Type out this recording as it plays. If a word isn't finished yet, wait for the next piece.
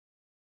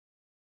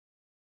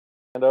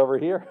And over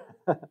here.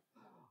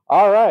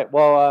 All right.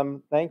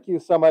 Well, thank you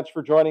so much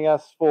for joining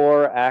us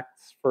for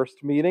ACT's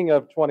first meeting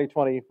of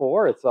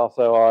 2024. It's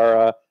also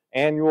our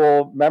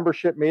annual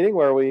membership meeting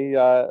where we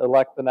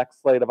elect the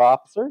next slate of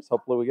officers.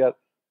 Hopefully, we get a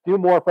few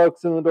more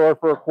folks in the door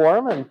for a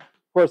quorum. And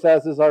of course,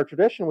 as is our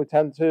tradition, we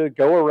tend to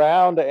go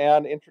around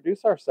and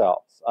introduce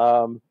ourselves.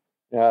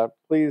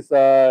 Please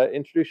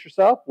introduce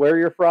yourself, where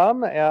you're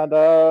from, and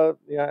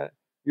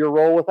your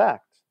role with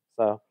ACT.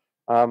 So,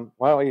 why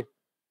don't we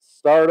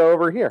start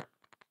over here?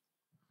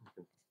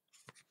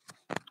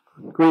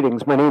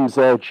 Greetings. My name's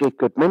Jake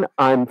Goodman.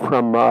 I'm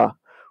from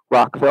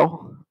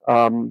Rockville,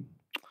 and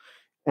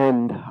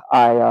my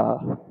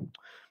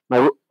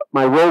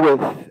role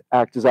with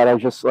ACT is that I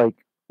just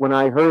when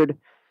I heard,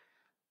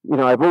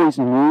 I've always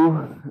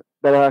knew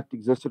that ACT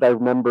existed. I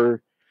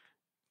remember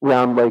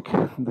around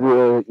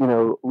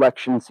the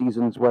election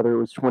seasons, whether it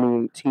was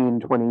 2018,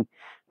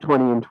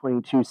 2020, and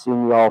 22,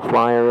 seeing y'all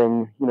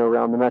flying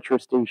around the metro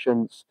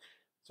stations.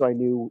 So I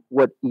knew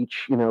what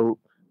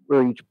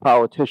where each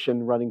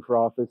politician running for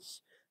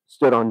office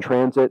stood on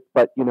transit.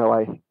 But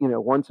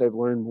once I've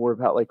learned more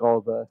about all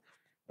the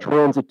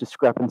transit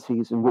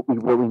discrepancies and what we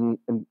really need,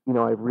 and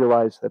I've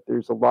realized that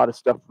there's a lot of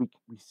stuff we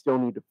still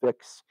need to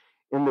fix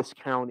in this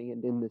county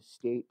and in this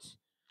state.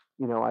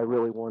 I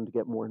really wanted to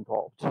get more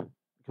involved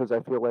because I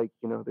feel like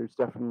there's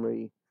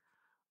definitely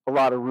a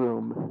lot of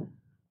room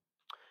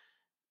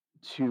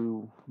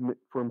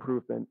for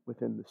improvement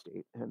within the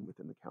state and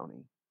within the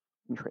county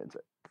in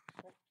transit.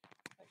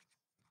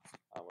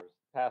 We're just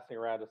passing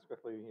around just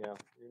quickly, your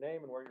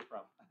name and where you're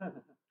from.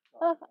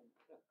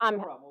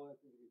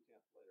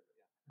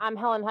 I'm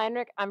Helen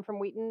Heinrich. I'm from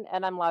Wheaton,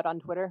 and I'm loud on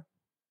Twitter.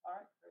 All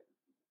right,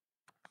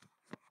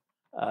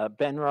 great.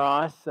 Ben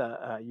Ross,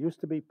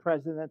 used to be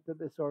president of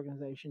this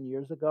organization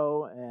years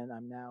ago, and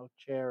I'm now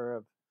chair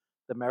of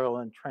the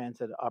Maryland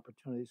Transit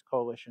Opportunities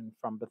Coalition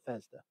from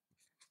Bethesda.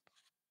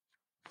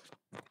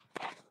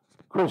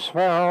 Chris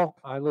Farrell.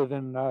 I live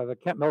in the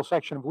Kent Mill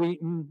section of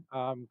Wheaton.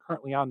 I'm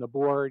currently on the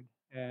board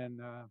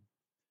and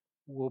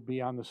will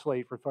be on the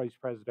slate for vice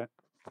president.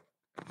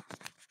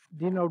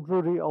 Dino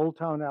Drudy, Old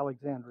Town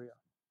Alexandria.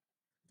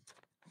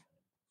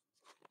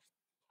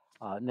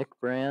 Nick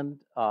Brand,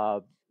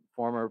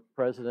 former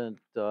president,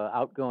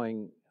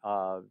 outgoing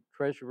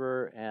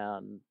treasurer,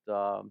 and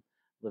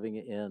living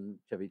in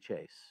Chevy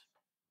Chase.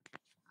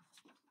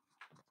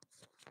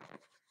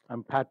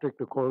 I'm Patrick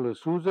DeCorla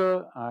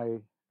Souza. I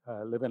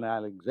live in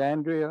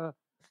Alexandria,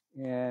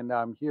 and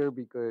I'm here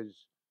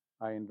because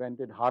I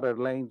invented hotter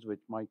lanes,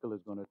 which Michael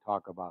is going to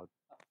talk about.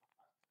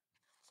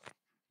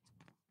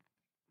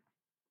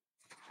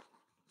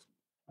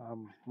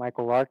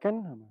 Michael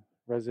Larkin. I'm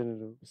a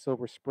resident of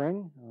Silver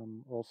Spring.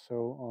 I'm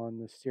also on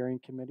the steering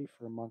committee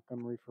for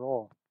Montgomery for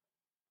All.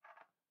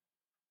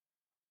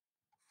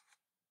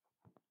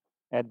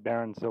 Ed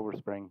Barron, Silver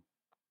Spring.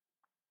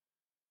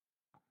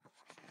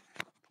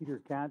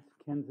 Peter Katz,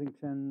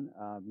 Kensington.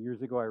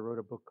 Years ago, I wrote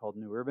a book called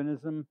New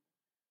Urbanism,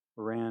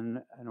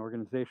 ran an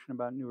organization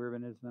about New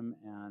Urbanism,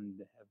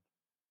 and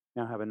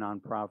now have a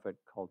nonprofit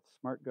called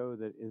SmartGo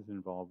that is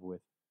involved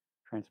with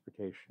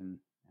transportation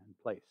and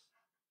place.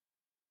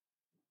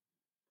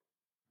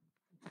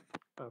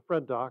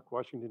 Fred Dock,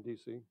 Washington,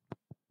 D.C.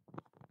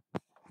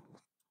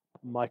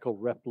 Michael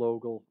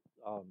Replogle.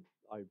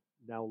 I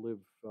now live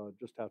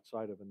just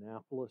outside of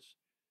Annapolis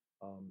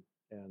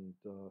and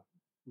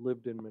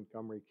lived in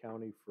Montgomery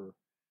County for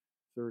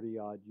 30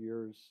 odd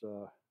years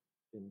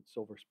in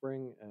Silver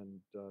Spring and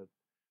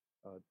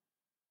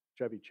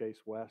Chevy Chase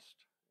West,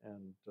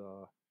 and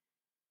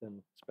then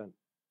spent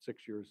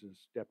 6 years as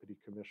Deputy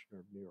Commissioner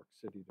of New York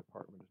City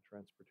Department of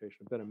Transportation.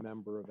 I've been a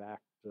member of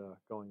ACT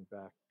going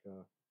back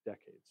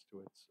decades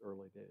to its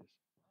early days.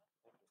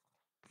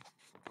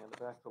 Hand it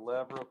back to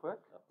Lev real quick.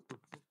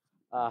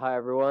 Hi,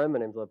 everyone. My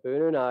name is Lev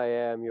Boonen. I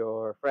am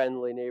your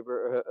friendly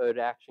neighborhood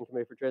action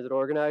committee for transit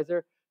organizer.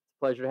 It's a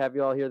pleasure to have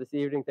you all here this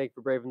evening. Thank you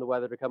for braving the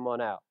weather to come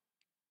on out.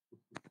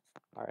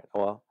 All right.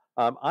 Well,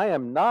 I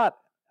am not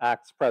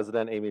ACT's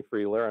president, Amy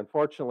Freeler.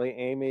 Unfortunately,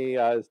 Amy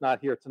is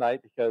not here tonight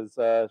because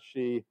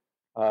she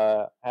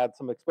had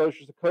some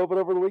exposures to COVID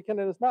over the weekend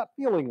and is not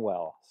feeling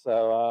well.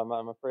 So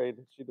I'm afraid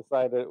she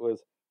decided it was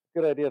a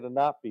good idea to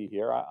not be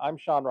here. I'm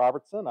Sean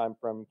Robertson. I'm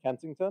from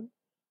Kensington,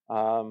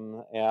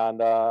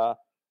 and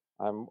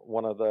I'm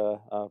one of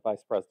the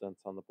vice presidents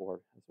on the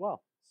board as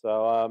well.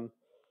 So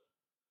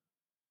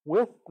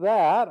with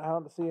that, I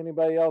don't see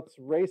anybody else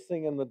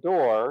racing in the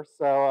door.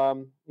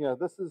 So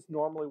this is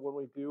normally when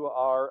we do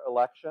our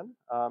election.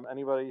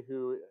 Anybody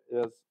who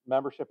is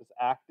membership is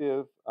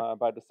active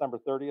by December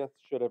 30th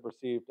should have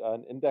received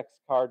an index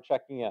card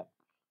checking in.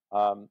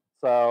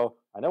 So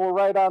I know we're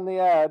right on the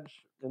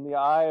edge in the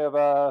eye of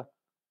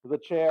the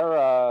chair.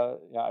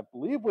 I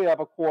believe we have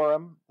a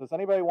quorum. Does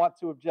anybody want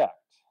to object?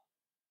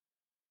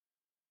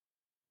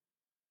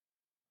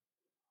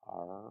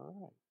 All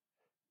right.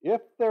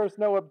 If there's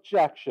no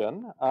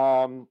objection,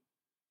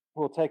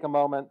 we'll take a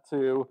moment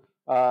to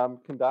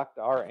conduct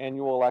our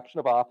annual election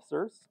of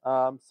officers.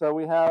 So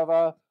we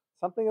have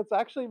something that's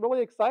actually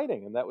really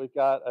exciting, in that we've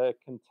got a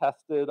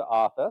contested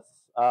office,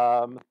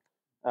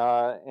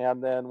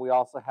 and then we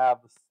also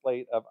have the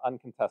slate of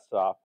uncontested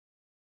offices.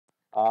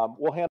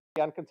 We'll handle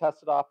the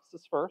uncontested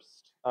offices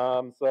first.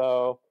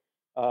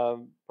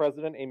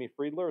 President Amy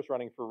Friedler is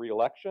running for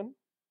re-election.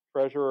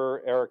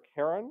 Treasurer Eric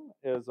Herron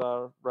is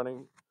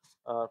running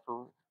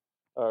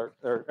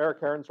Eric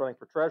Herron's running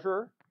for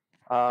treasurer.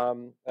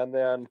 And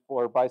then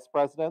for vice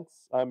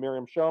presidents,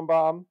 Miriam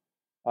Schoenbaum,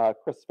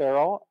 Chris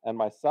Farrell, and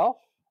myself,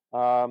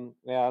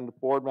 and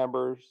board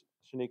members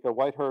Shanika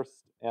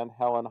Whitehurst and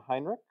Helen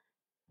Heinrich.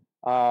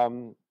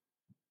 So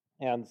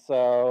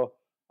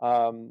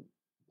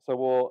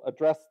we'll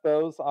address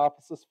those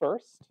offices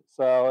first.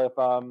 So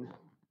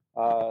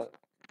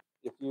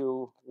if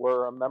you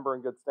were a member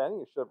in good standing,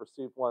 you should have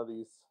received one of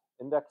these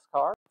index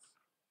cards.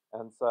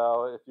 And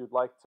so if you'd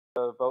like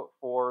to vote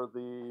for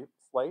the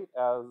slate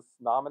as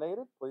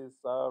nominated, please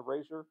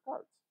raise your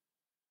cards.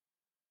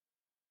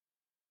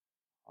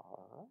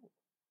 All right.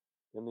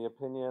 In the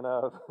opinion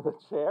of the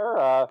chair,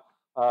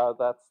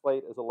 that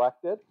slate is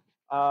elected.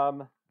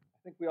 I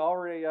think we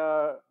already,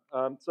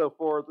 so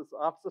for this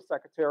office of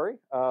secretary,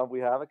 we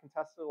have a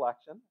contested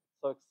election.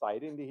 So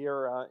exciting to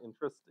hear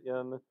interest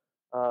in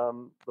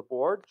the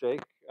board.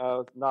 Jake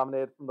was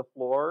nominated from the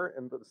floor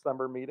in the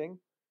December meeting.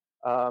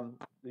 Do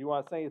you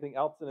want to say anything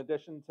else in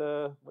addition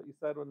to what you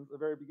said in the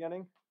very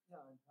beginning? No,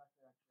 in fact,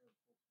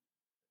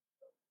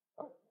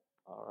 Oh,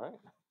 all right.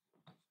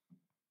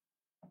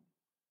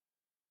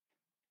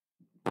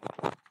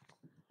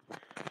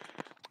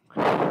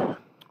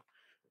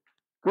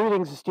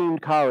 Greetings,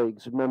 esteemed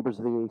colleagues and members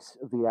of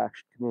the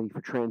Action Committee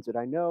for Transit.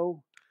 I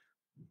know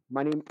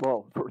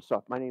first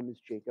off, my name is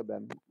Jacob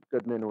M.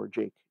 Goodman, or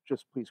Jake.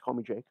 Just please call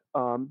me Jake.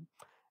 I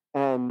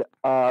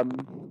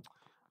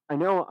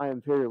know I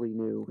am fairly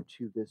new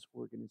to this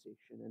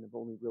organization and have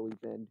only really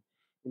been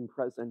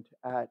present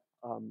at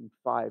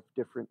 5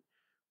 different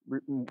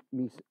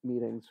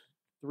meetings,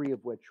 3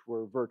 of which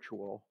were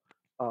virtual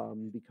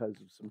because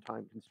of some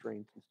time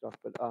constraints and stuff.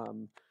 But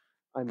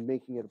I'm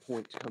making it a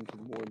point to come to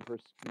the more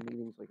in-person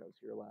meetings, like I was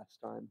here last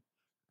time,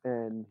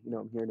 and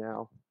I'm here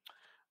now.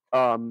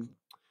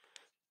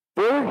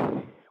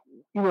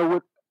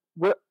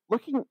 We're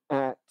looking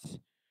at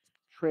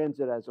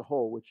transit as a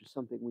whole, which is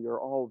something we are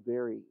all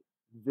very,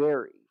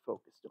 very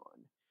focused on.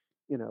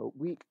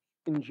 We,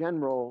 in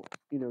general,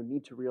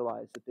 need to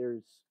realize that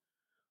there's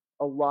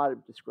a lot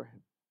of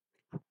discrepancy.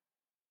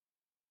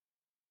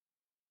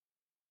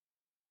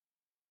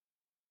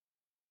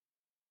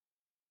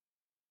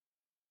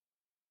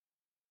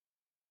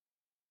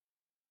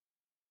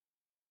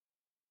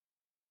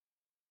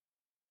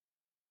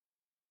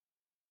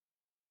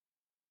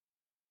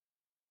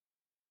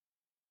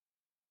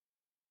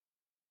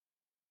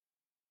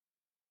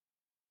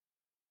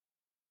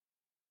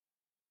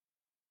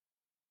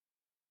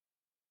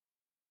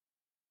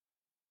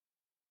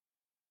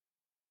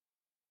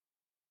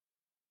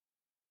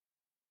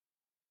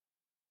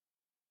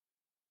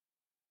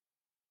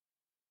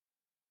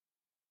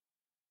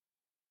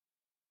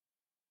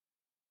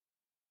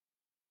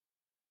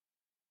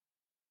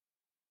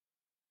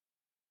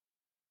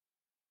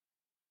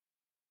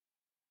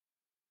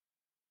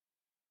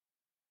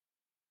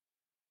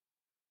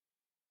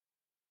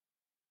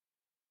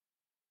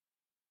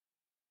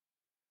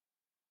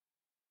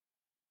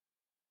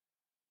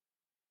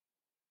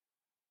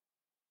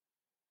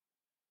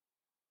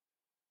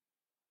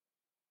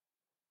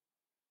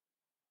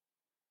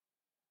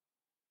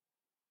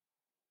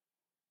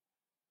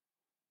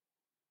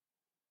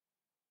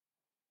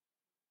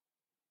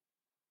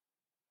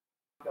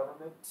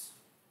 Government,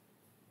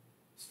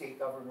 state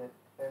government,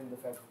 and the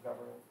federal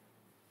government.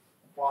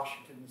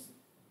 Washington's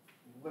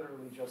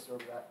literally just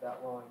over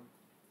that line.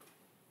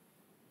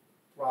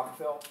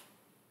 Rockville,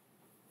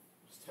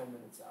 just 10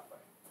 minutes that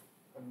way.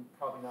 I'm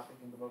probably not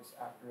thinking the most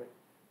accurate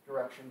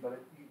direction,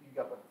 but you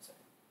got what I'm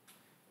saying.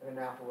 And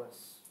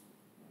Annapolis,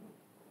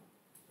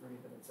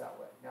 30 minutes that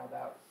way. Now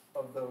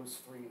of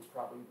those 3 is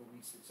probably the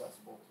least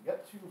accessible to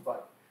get to,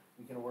 but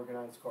we can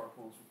organize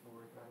carpools, we can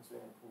organize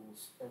van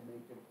pools, and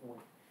make it a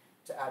point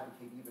to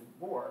advocate even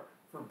more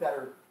for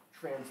better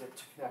transit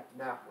to connect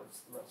Annapolis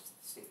to the rest of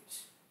the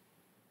state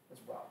as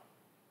well.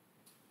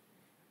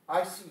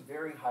 I see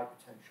very high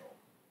potential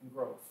and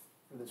growth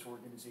for this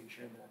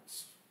organization in the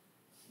next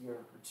year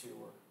or 2,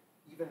 or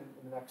even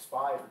in the next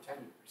 5 or 10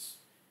 years.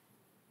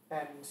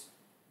 And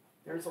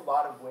there's a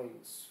lot of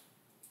ways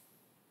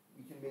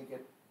we can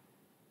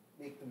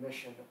make the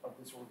mission of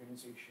this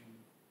organization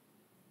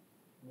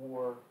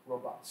more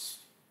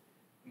robust,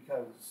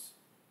 because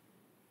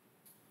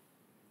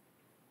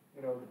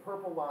the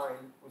purple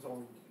line was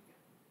only the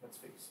beginning, let's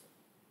face it.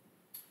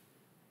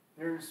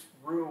 There's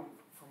room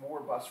for more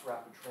bus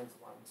rapid transit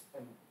lines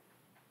and,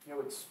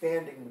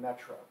 expanding the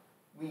metro.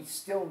 We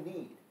still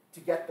need to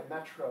get the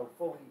metro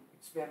fully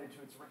expanded to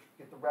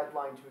get the red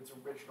line to its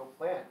original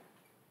plan.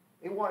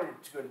 They wanted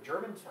it to go to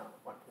Germantown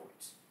at one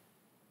point.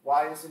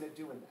 Why isn't it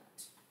doing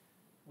that?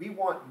 We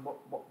want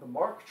the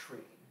MARC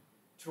train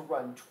to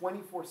run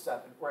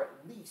 24/7, or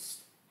at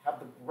least have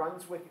the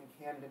Brunswick and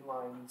Camden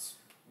lines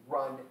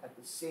run at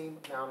the same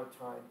amount of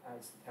time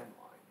as the Penn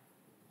line.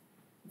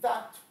 In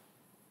fact,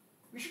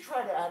 we should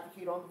try to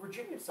advocate on the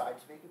Virginia side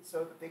to make it so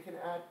that they can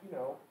add,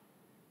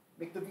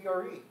 make the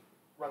VRE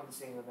run the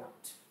same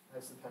amount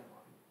as the Penn line.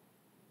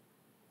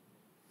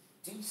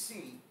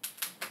 DC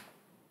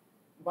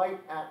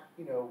might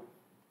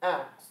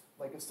act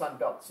like a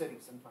Sunbelt city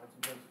sometimes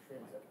in terms of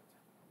transit.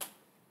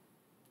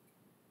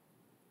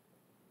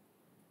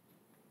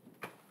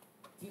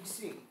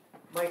 DC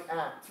might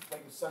act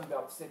like a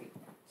Sunbelt city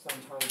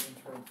sometimes in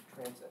terms of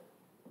transit.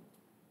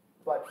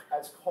 But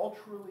as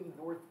culturally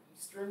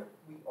northeastern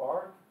we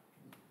are,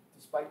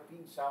 despite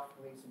being south of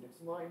the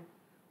Mason-Dixon line,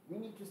 we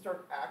need to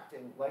start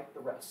acting like the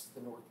rest of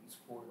the Northeast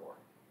corridor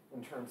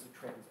in terms of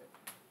transit.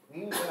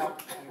 We need to have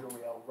the commuter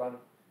rail run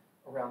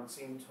around the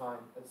same time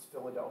as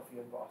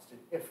Philadelphia and Boston,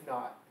 if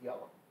not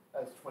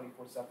as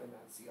 24/7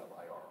 as the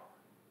LIRR.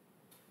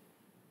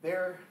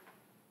 There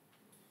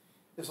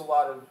is a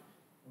lot of,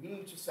 we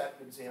need to set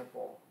an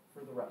example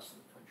for the rest of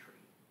the country.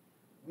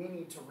 We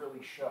need to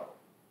really show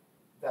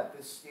that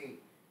this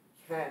state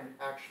can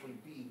actually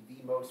be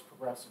the most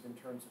progressive in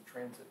terms of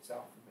transit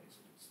south of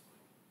Mason-Dixon.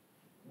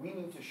 We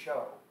need to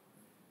show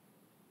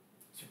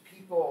to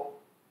people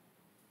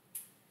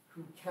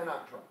who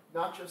cannot drive,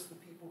 not just the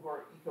people who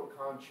are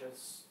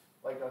eco-conscious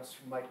like us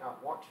who might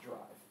not want to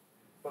drive,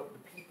 but the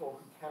people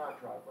who cannot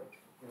drive,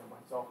 like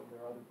myself, and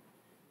there are other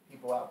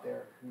people out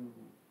there who,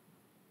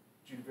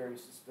 due to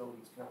various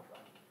disabilities, cannot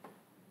drive.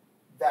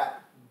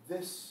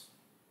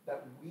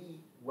 That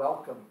we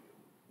welcome you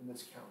in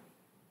this county,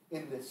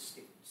 in this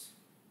state,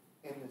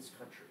 in this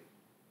country.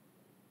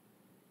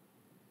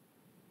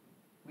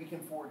 We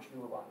can forge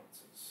new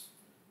alliances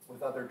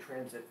with other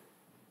transit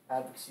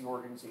advocacy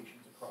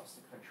organizations across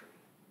the country.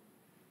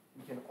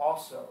 We can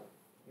also,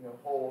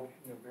 hold,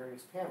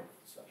 various panel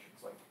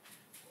discussions.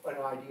 Like,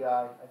 an idea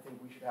I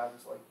think we should have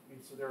is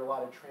so there are a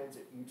lot of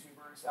transit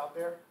YouTubers out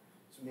there,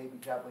 so maybe we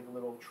could have like a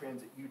little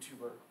transit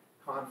YouTuber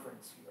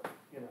conference here,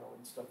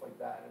 and stuff like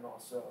that, and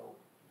also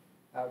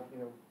have,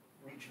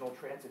 regional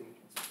transit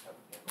agencies have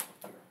a panel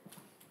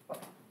here,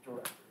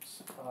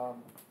 directors.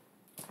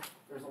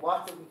 There's a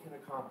lot that we can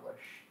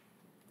accomplish.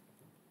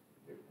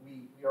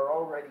 We are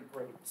already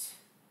great,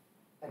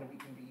 and we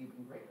can be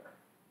even greater.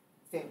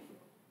 Thank you,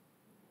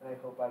 and I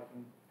hope I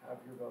can have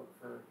your vote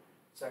for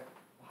the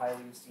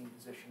highly esteemed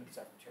position of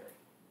secretary.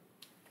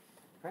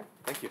 All right,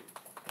 thank you.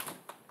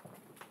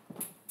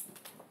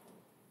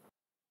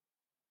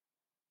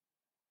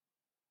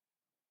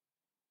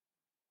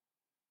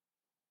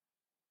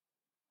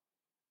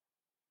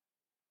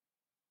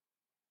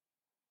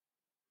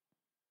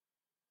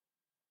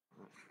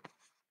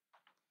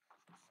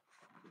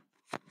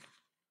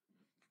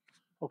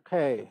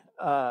 Okay,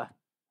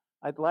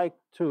 I'd like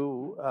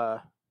to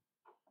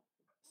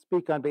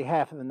speak on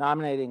behalf of the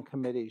nominating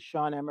committee.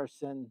 Sean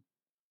Emerson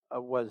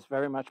was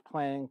very much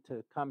planning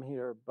to come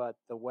here, but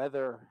the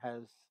weather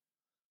has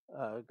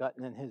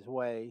gotten in his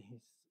way.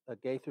 He's a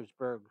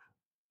Gaithersburg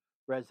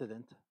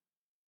resident,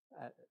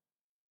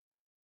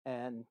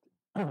 and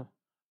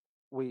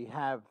we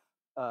have,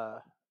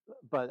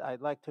 but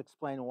I'd like to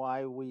explain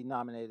why we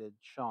nominated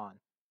Sean.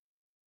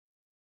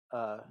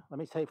 Let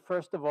me say,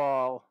 first of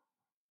all,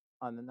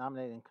 on the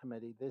nominating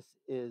committee, this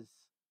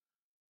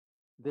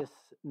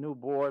new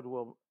board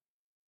will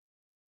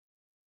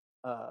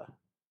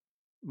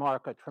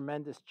mark a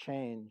tremendous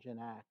change in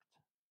ACT.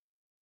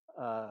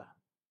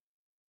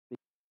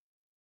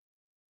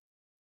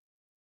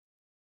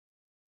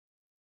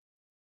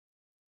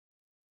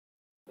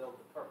 Build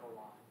the purple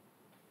line,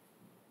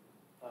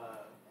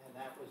 and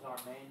that was our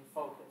main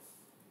focus,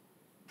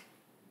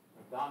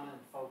 our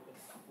dominant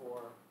focus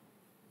for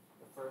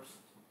the first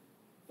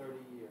 30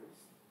 years.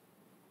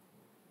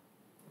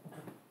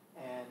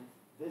 And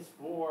this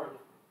board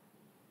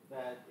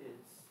that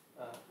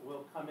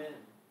will come in,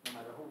 no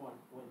matter who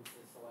wins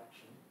this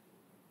election,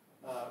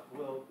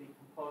 will be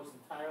composed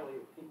entirely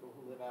of people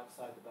who live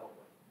outside the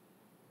Beltway,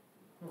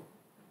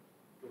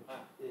 which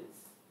is,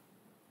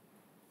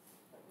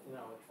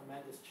 a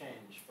tremendous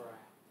change for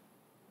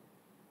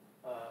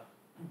ACT.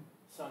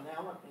 So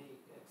now let me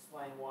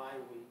explain why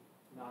we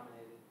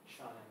nominated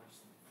Sean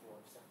Emerson for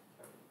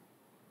secretary.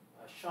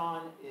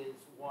 Sean is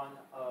one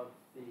of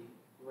the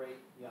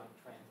great young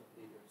transit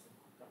leaders in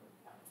Montgomery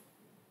County.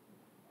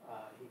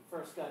 He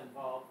first got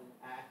involved in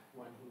ACT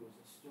when he was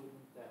a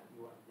student at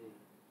UMD.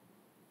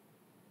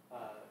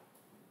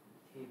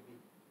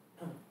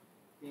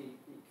 He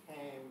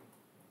became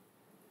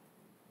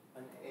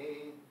an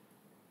aide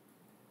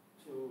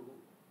to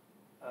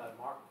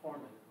Mark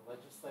Corman in the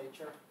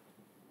legislature,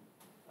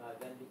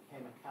 then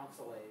became a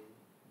council aide.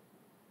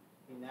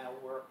 He now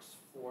works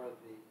for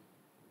the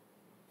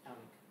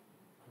county.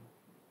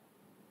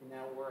 He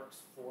now works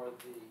for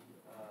the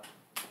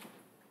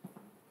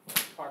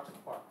Parks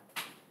Department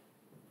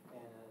in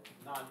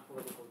a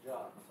non-political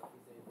job, so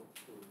he's able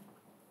to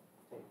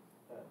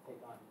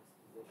take on this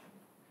position.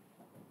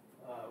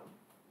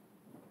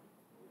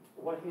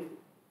 What he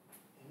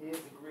has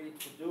agreed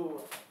to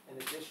do, in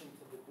addition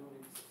to the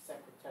duties of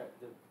secretary,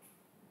 the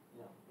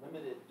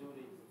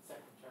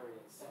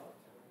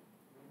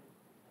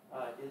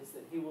is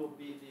that he will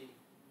be the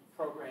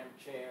program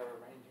chair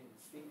arranging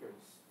the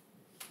speakers,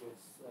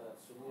 which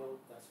Sunil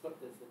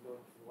Dasgupta has been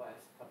doing for the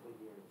last couple of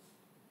years.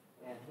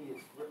 And he is,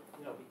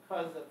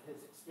 because of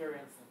his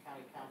experience in the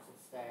county council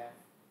staff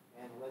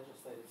and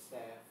legislative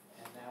staff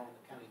and now in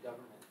the county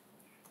government,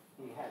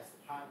 he has the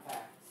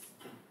contacts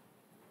to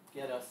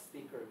get us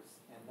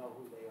speakers and know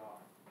who they are.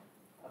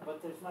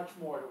 But there's much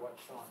more to what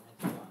Sean has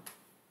done.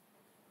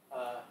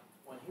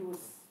 When he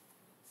was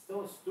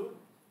still a student,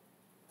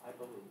 I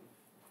believe,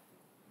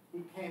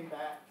 he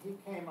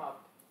came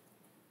up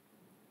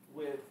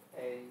with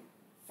a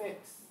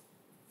fix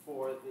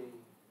for the,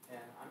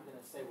 and I'm going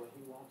to say what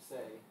he won't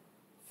say,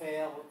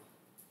 failed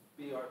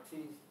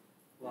BRT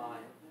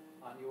line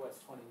on US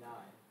 29,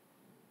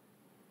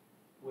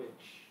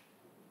 which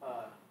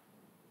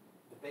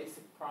the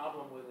basic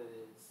problem with it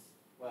is,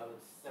 well,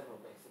 there's several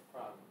basic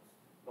problems,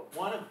 but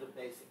one of the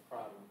basic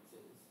problems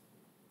is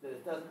that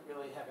it doesn't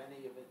really have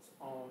any of its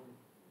own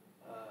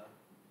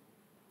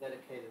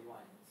dedicated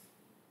lanes.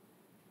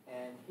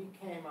 And he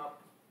came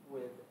up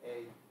with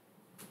a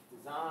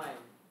design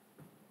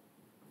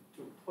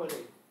to put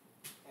it,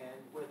 and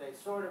where they have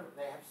sort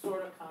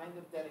of kind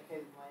of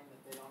dedicated lane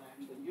that they don't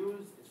actually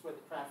use, is where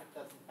the traffic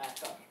doesn't back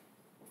up.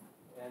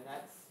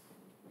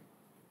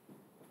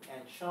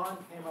 And Sean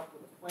came up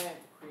with a plan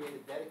to create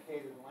a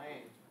dedicated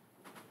lane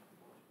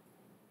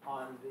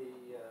on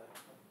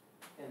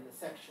in the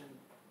section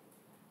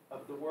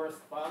of the worst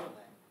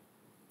bottleneck,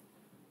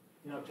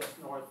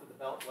 just north of the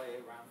Beltway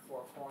around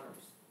Four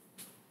Corners.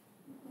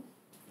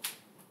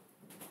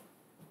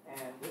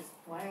 And this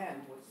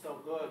plan was so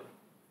good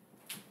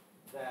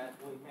that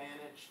we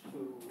managed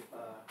to,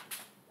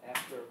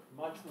 after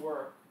much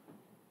work,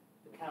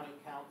 the county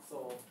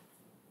council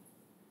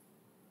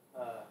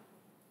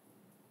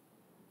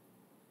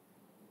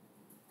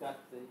got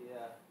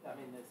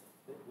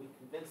we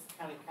convinced the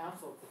county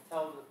council to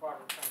tell the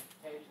Department of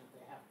Transportation that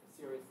they have to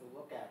seriously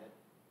look at it,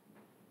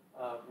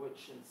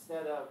 which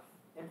instead of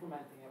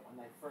implementing it when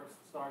they first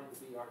started the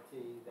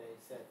BRT, they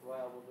said,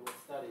 well, we'll do a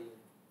study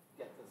and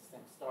get this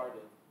thing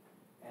started.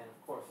 And of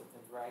course, it's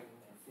been dragging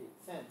their feet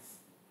since.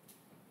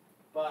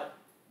 But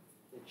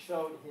it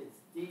showed his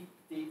deep,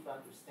 deep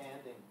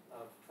understanding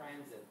of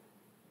transit.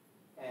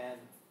 And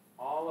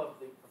all of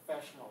the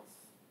professionals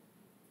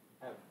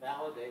have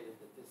validated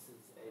that this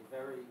is a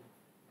very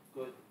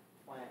good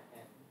plan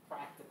and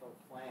practical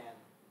plan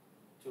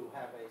to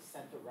have a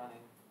center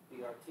running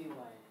BRT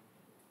lane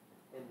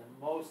in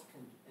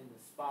the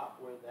spot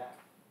where that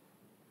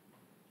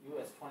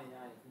US 29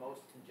 is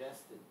most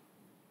congested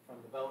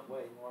from the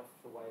Beltway north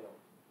to White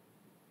Oak.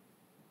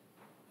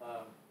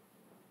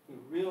 He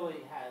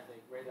really has a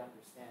great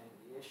understanding of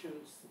the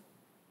issues.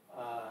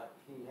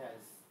 He has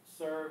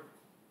served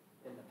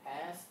in the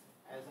past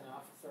as an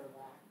officer of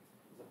ACT,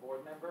 as a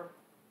board member,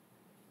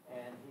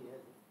 and he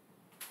has,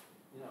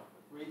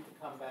 agreed to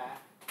come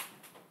back,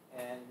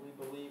 and we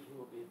believe he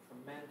will be a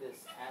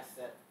tremendous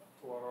asset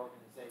to our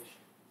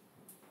organization.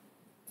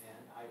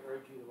 And I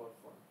urge you to vote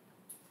for him.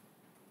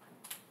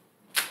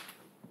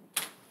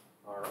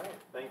 All right,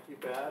 thank you,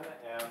 Ben,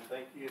 and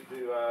thank you to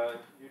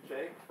you,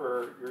 Jake,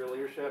 for your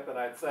leadership. And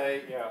I'd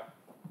say,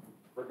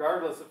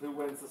 regardless of who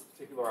wins this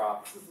particular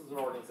office, this is an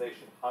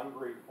organization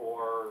hungry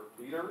for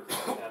leaders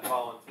and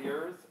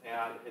volunteers,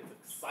 and it's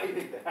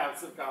exciting to have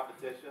some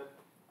competition.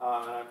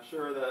 And I'm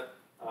sure that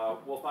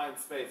we'll find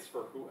space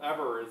for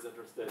whoever is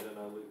interested in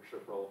a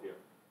leadership role here.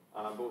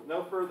 But with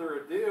no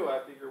further ado, I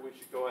figure we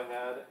should go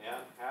ahead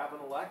and have an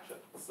election.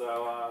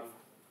 So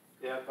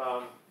if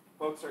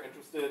folks are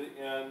interested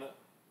in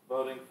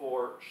voting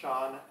for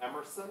Sean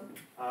Emerson,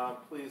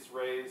 please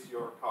raise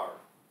your card.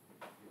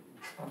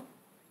 So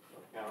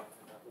count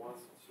 1,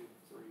 2,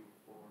 3,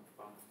 4,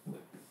 5,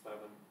 6, 7,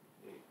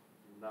 8,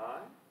 9.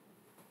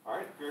 All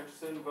right, if you're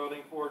interested in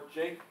voting for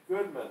Jake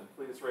Goodman,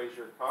 please raise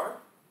your card.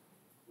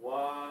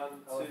 1,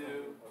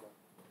 2.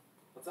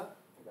 What's that?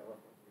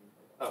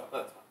 Oh,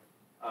 that's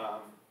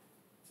fine.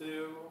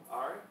 2. All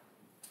right.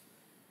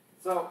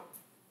 So,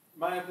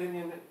 my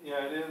opinion,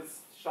 it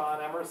is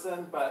Sean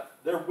Emerson, but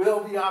there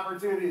will be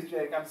opportunities,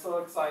 Jake. I'm so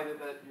excited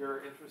that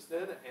you're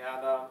interested.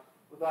 And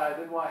with that, I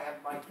did want to hand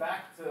Mike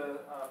back to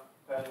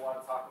Ben. Want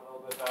to talk a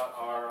little bit about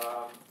our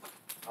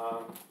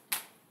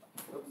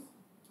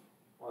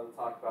want to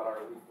talk about our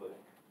leafleting.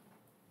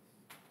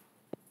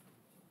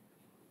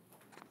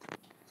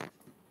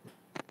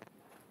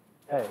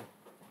 Hey.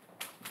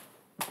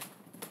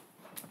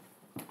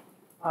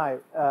 Hi.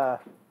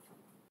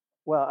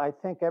 Well, I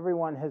think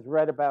everyone has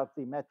read about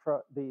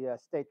the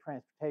state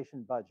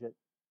transportation budget,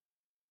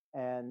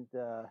 and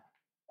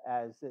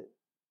as it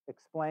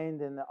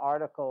explained in the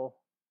article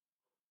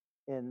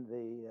in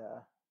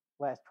the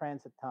last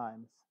Transit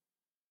Times,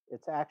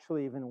 it's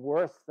actually even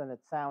worse than it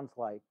sounds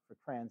like for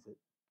transit.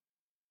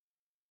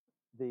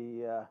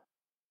 The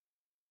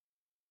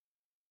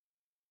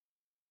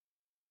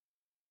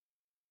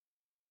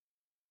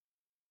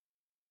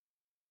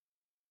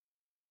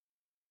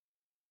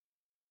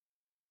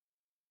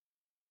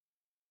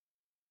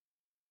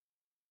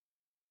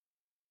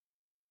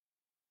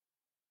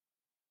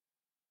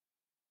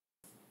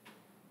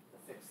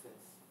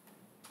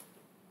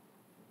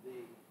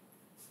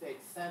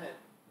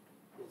Senate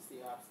is the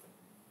obstacle,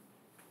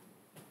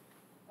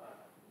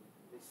 at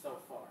least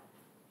so far.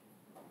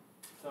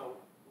 So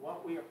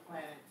what we are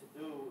planning to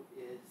do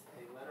is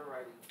a letter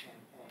writing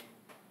campaign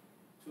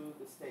to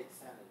the state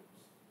senators.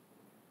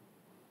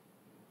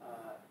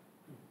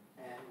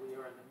 And we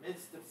are in the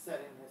midst of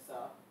setting this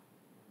up.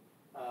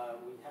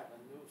 We have a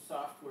new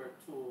software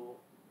tool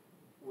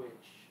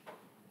which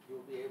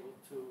you'll be able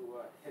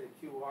to hit a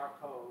QR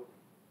code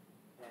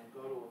and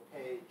go to a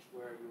page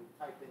where you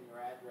type in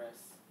your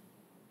address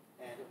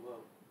and it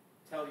will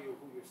tell you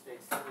who your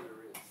state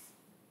senator is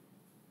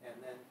and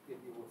then give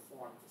you a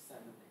form to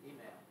send them an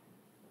email.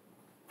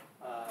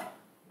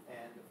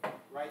 And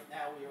right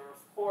now we are,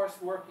 of course,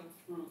 working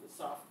through the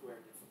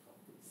software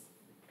difficulties.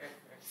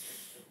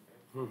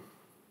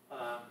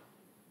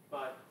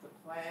 But the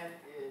plan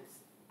is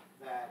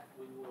that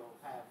we will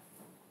have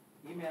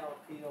email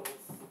appeals,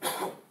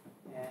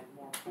 and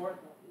more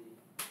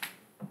importantly,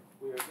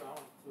 we are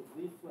going to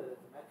leaflet at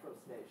the metro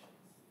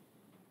stations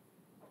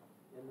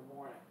in the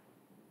morning.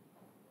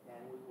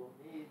 And we will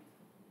need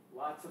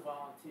lots of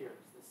volunteers.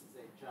 This is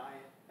a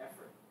giant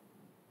effort,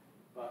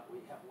 but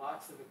we have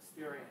lots of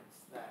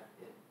experience that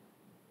it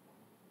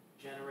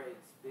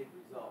generates big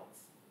results.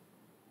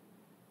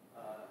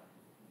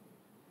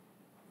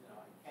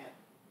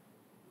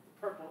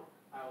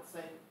 I will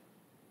say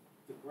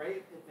the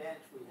great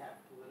advantage we have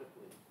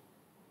politically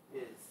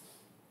is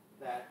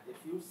that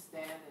if you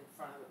stand in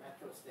front of the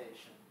metro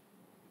station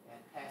and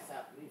pass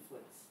out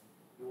leaflets,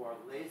 you are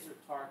laser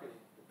targeting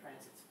the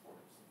transit supporters.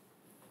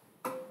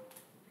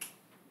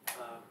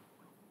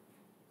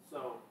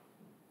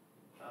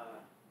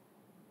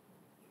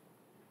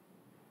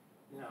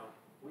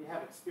 We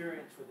have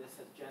experience where this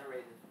has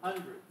generated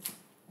hundreds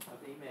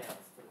of emails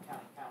to the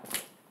county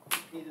council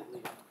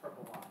repeatedly on the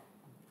purple line.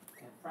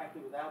 And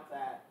frankly, without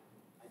that,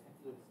 I think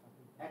there's an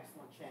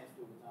excellent chance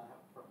we would not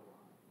have a purple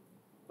line.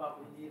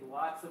 But we need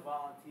lots of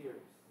volunteers,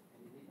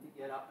 and you need to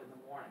get up in the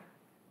morning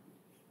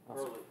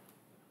early.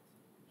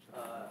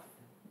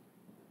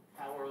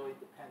 How early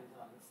depends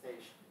on the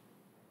station.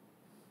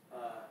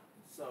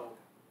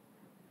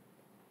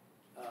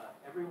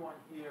 Everyone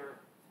here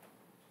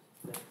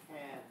that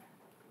can,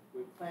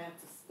 we plan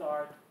to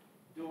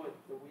do it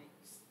the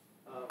weeks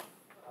of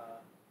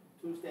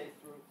Tuesday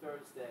through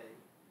Thursday,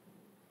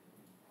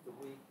 the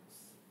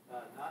weeks,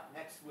 not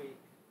next week,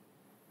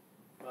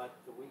 but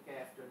the week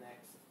after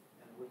next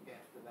and the week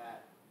after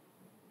that.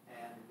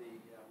 And the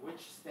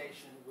which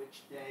station,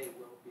 which day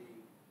will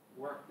be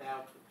worked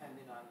out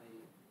depending on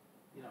the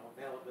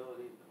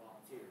availability of the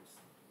volunteers.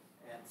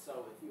 And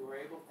so if you were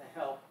able to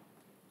help,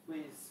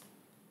 please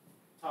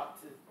talk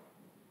to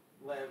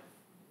Lev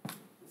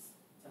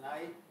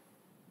tonight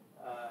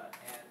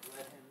and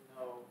let him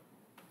know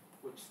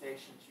which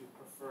stations you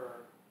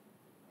prefer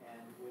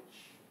and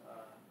which,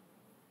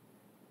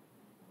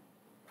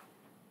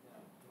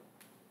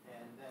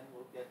 and then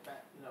we'll get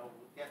back, we'll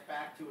get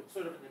back to it,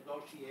 sort of a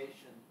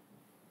negotiation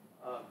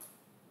of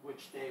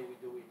which day we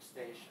do each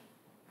station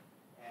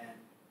and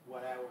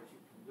what hours you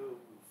can do,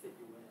 we fit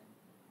you in,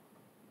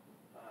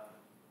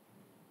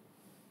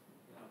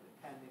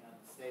 depending on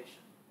the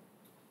station.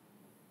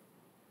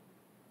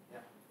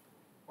 Yeah.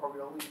 Are we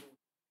only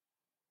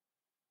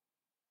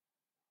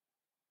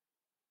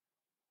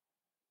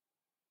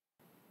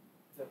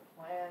The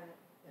plan,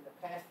 in the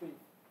past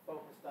we've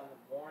focused on the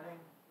morning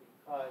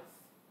because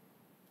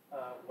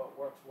what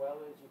works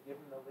well is you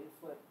give them the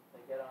leaflet,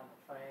 they get on the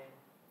train,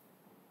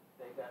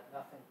 they got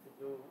nothing to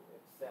do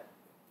except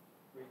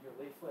read your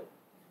leaflet.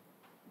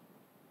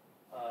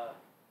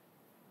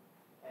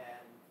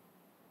 And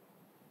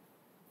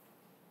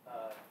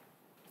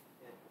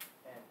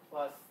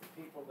plus the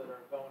people that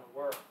are going to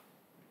work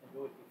can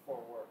do it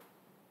before work,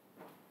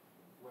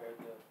 where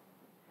there's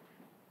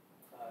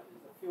a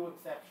few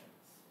exceptions.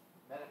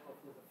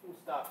 There's a few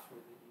stops where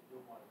you do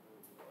want to do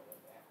the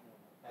afternoon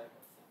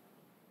medical center.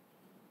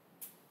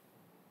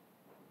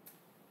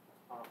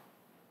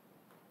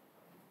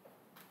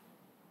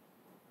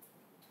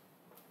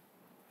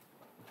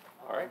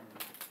 All right.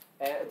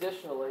 And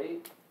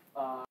additionally,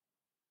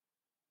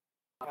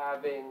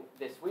 having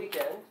this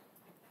weekend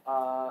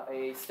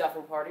a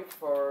stuffing party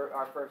for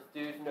our first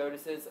dues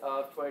notices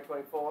of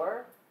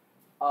 2024.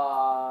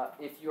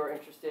 If you are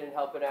interested in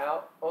helping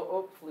out,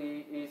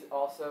 please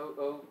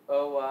also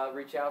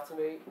reach out to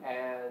me.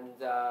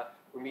 And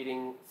we're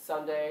meeting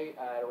Sunday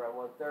at around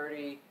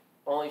 1:30.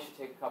 Only should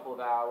take a couple of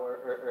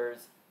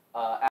hours.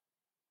 Will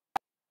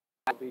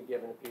be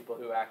given to people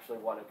who actually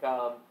want to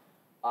come.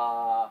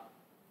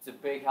 It's a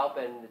big help,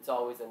 and it's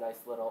always a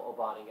nice little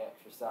bonding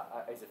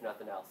exercise, if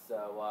nothing else.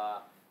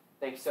 So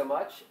thank you so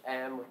much.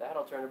 And with that,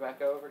 I'll turn it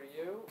back over to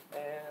you.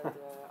 And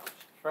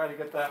try to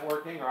get that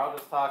working, or I'll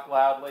just talk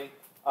loudly.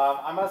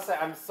 I must say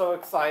I'm so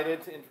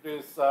excited to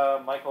introduce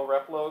Michael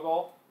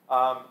Replogle.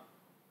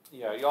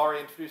 You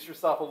already introduced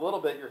yourself a little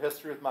bit, your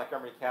history with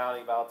Montgomery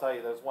County, but I'll tell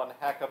you there's one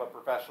heck of a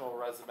professional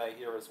resume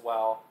here as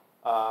well.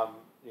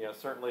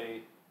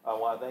 Certainly I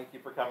want to thank you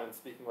for coming and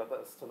speaking with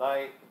us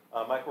tonight.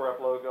 Michael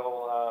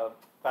Replogle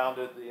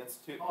founded the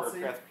Institute for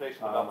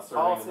Transportation Development,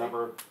 serving a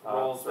number of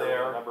roles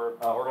there.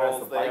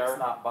 Organized the Bikes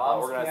Not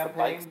Bombs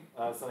campaign,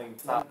 sending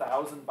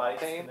 10,000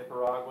 bikes to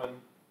Nicaraguan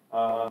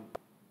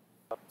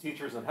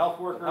teachers and health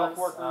workers.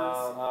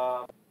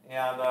 You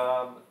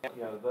know,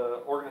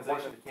 the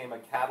organization became a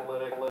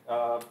catalytic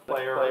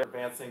player,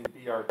 advancing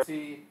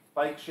BRT,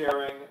 bike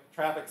sharing,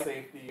 traffic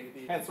safety,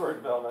 transport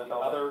development, and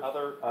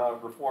other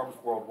reforms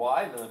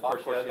worldwide. And of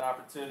course, you had the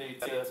opportunity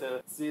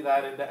to see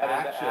that into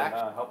action,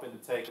 helping to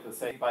take the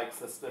city bike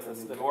system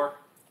in New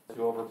York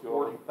to over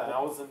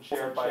 40,000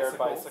 shared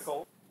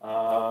bicycles.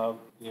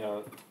 You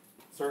know,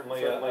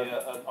 certainly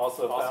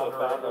also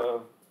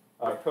co-founder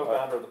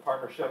of the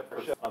Partnership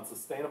on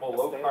Sustainable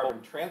Low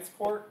Carbon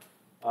Transport,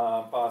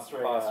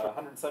 fostering a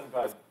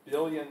 $175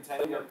 billion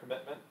 10-year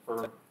commitment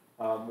for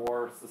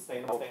more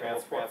sustainable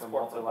transport from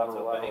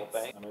multilateral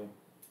banks. I mean,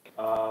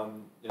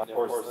 of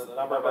course, a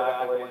number of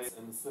accolades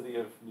in the city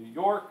of New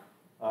York,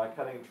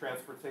 cutting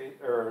traffic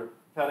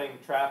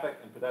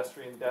and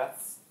pedestrian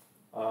deaths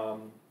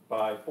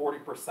by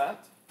 40%.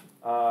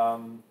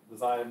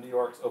 Design of New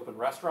York's open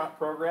restaurant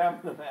program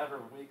in a matter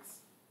of weeks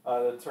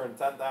that turned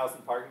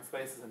 10,000 parking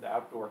spaces into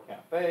outdoor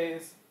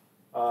cafes.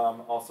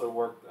 Also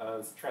worked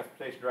as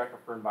transportation director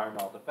for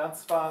Environmental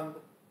Defense Fund,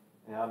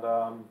 and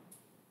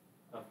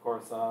of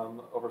course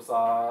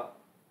oversaw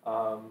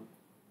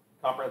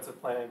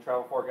comprehensive planning,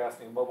 travel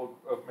forecasting, and mobile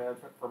growth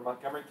management for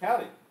Montgomery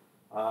County,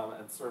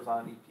 and serves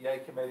on an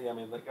EPA committee. I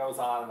mean, it goes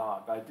on and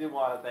on. But I do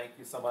want to thank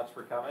you so much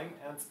for coming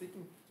and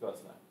speaking to us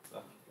tonight.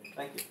 So,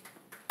 thank you.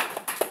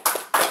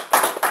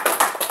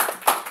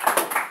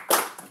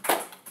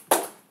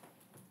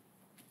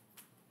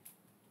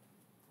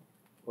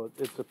 Well,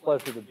 it's a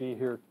pleasure to be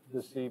here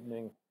this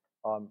evening.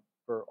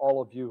 For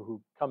all of you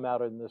who come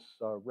out in this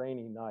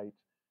rainy night,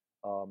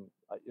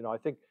 you know, I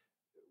think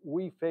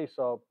we face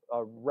a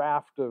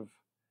raft of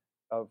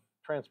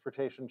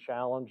transportation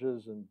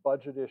challenges and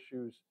budget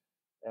issues,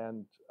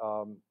 and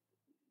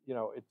you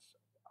know,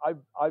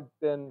 I've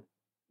been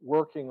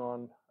working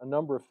on a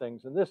number of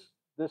things, and this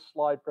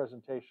slide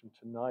presentation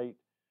tonight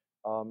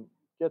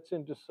gets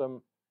into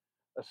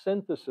a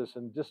synthesis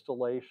and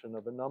distillation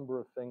of a number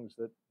of things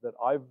that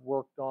I've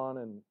worked on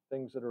and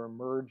things that are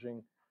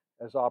emerging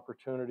as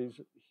opportunities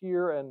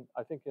here and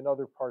I think in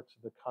other parts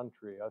of the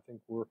country. I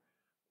think we're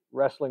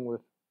wrestling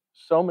with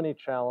so many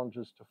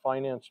challenges to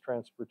finance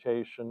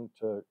transportation,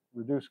 to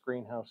reduce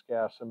greenhouse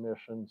gas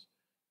emissions,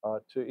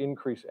 to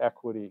increase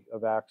equity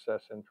of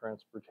access in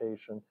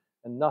transportation,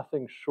 and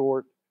nothing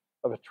short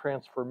of a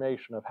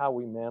transformation of how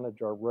we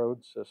manage our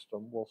road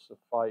system will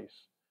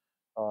suffice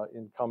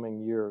in coming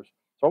years.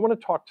 So I want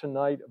to talk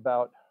tonight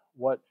about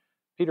what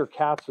Peter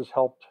Katz has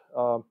helped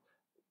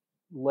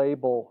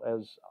label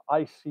as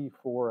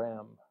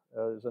IC4M,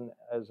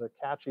 as a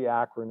catchy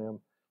acronym,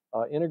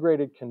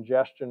 Integrated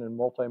Congestion and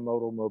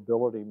Multimodal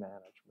Mobility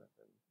Management.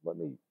 And let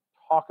me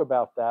talk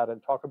about that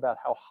and talk about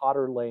how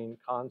hotter lane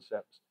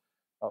concepts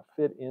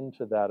fit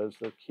into that as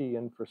their key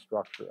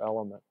infrastructure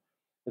element.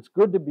 It's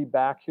good to be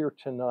back here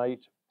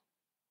tonight.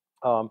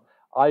 You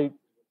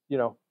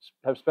know,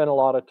 have spent a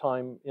lot of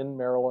time in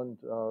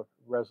Maryland,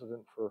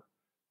 resident for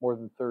more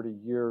than 30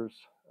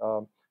 years.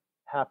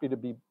 Happy to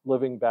be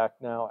living back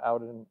now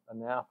out in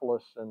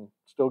Annapolis and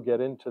still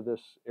get into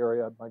this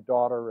area. My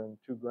daughter and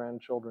 2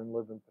 grandchildren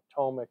live in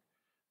Potomac,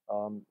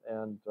 and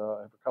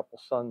I have a couple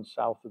sons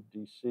south of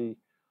DC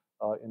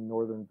in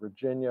Northern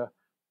Virginia,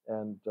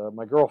 and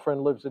my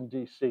girlfriend lives in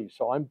DC.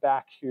 So I'm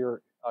back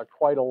here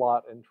quite a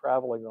lot and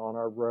traveling on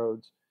our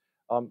roads.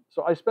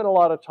 So I spent a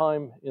lot of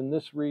time in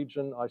this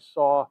region. I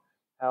saw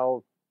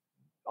how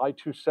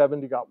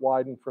I-270 got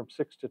widened from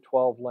 6 to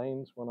 12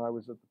 lanes when I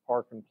was at the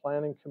Park and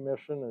Planning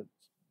Commission. It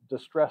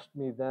distressed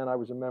me then. I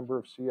was a member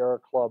of Sierra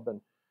Club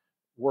and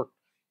worked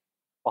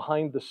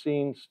behind the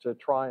scenes to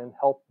try and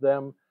help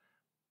them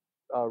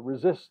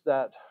resist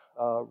that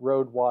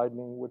road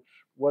widening, which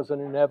was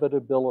an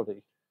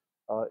inevitability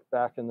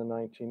back in the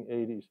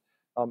 1980s.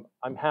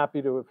 I'm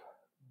happy to have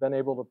been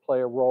able to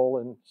play a role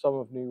in some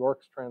of New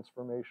York's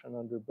transformation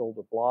under Bill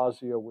de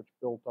Blasio, which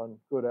built on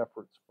good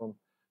efforts from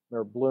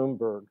Mayor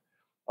Bloomberg.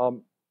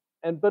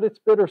 But it's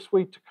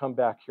bittersweet to come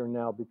back here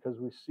now because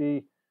we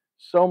see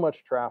so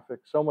much traffic,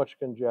 so much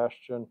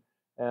congestion,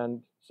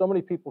 and so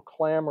many people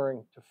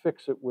clamoring to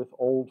fix it with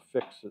old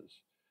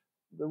fixes.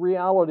 The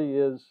reality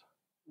is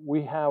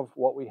we have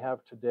what we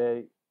have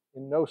today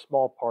in no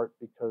small part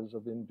because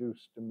of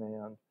induced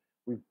demand.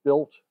 We've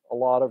built a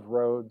lot of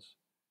roads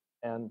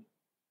and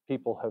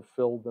people have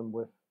filled them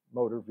with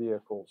motor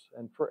vehicles.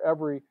 And for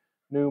every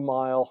new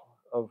mile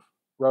of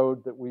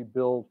road that we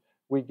build,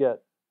 we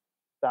get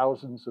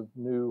thousands of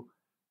new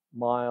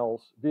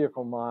miles,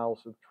 vehicle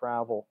miles of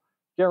travel,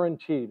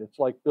 guaranteed. It's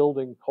like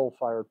building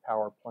coal-fired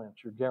power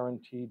plants. You're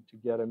guaranteed to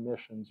get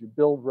emissions. You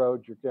build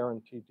roads, you're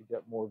guaranteed to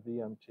get more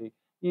VMT,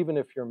 even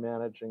if you're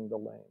managing the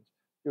lanes.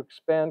 You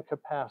expand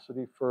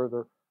capacity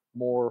further,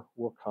 more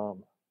will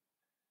come.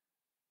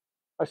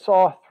 I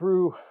saw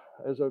through,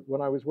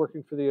 when I was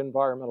working for the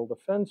Environmental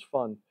Defense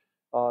Fund,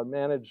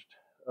 managed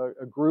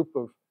a group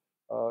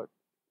of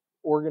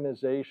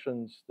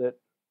organizations that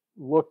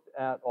looked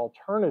at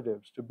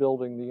alternatives to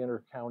building the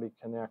inter-county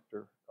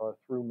connector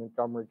through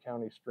Montgomery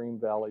County Stream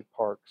Valley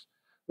Parks.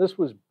 This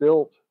was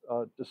built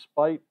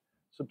despite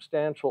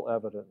substantial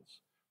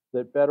evidence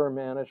that better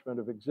management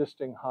of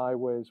existing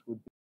highways would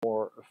be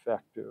more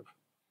effective.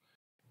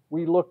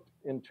 We looked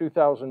in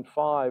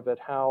 2005 at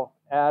how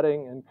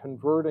adding and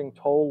converting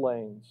toll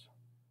lanes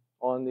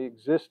on the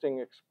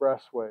existing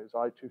expressways,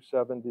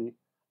 I-270,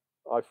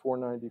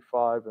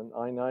 I-495, and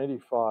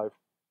I-95,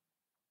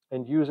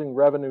 and using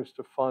revenues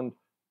to fund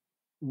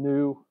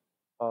new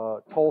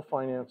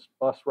toll-financed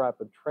bus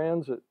rapid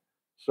transit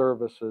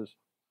services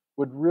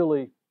would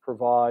really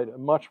provide a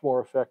much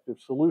more effective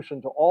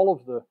solution to all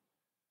of the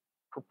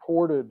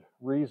purported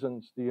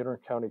reasons the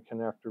inter-county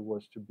connector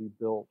was to be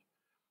built.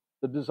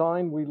 The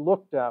design we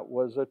looked at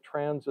was a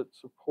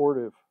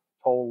transit-supportive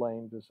toll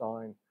lane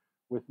design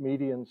with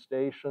median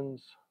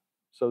stations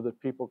so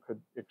that people could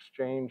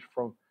exchange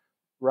from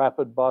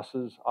rapid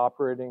buses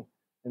operating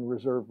in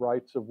reserved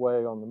rights of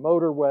way on the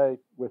motorway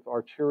with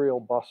arterial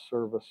bus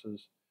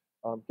services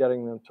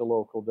getting them to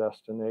local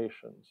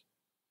destinations.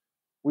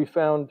 We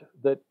found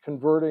that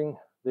converting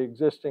the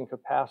existing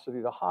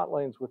capacity to hot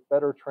lanes with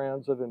better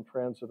transit and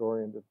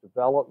transit-oriented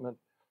development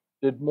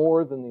did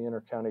more than the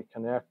inter-county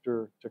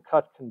connector to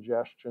cut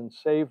congestion,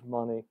 save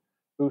money,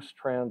 boost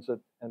transit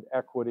and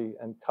equity,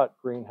 and cut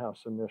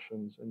greenhouse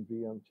emissions in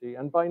VMT.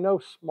 And by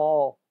no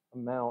small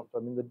amount, I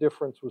mean, the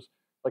difference was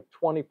like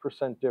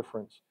 20%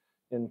 difference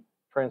in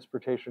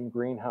transportation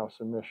greenhouse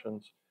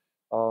emissions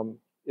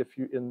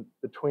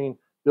between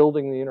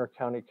building the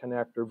inter-county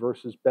connector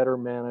versus better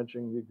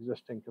managing the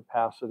existing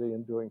capacity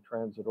and doing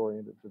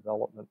transit-oriented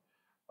development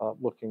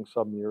looking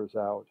some years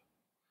out.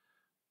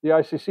 The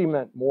ICC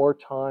meant more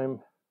time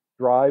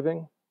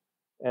driving,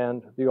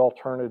 and the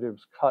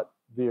alternatives cut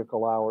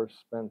vehicle hours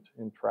spent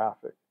in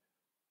traffic.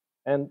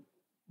 And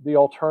the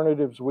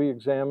alternatives we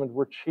examined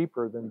were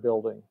cheaper than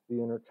building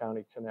the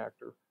inter-county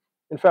connector.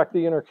 In fact,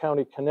 the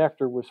inter-county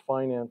connector was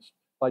financed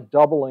by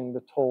doubling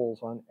the tolls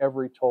on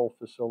every toll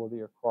facility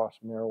across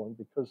Maryland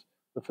because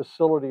the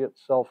facility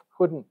itself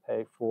couldn't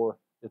pay for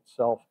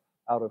itself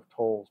out of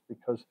tolls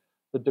because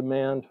the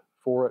demand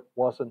for it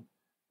wasn't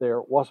there,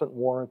 it wasn't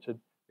warranted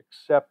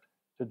except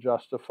to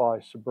justify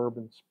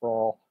suburban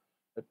sprawl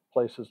at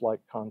places like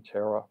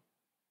Conterra.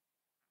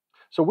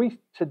 So we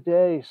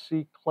today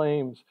see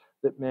claims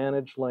that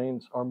managed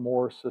lanes are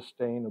more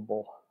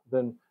sustainable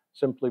than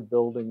simply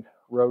building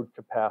road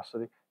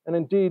capacity. And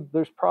indeed,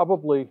 there's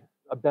probably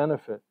a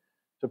benefit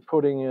to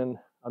putting in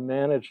a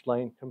managed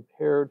lane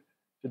compared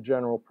to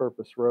general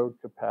purpose road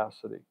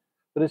capacity.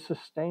 But is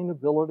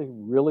sustainability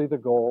really the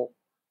goal,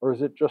 or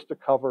is it just a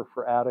cover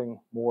for adding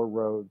more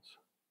roads?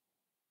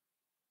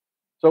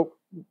 So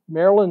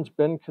Maryland's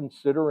been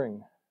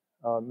considering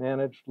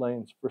managed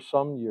lanes for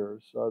some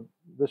years.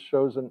 This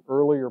shows an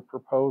earlier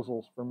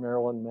proposals for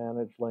Maryland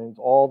managed lanes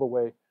all the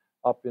way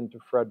up into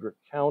Frederick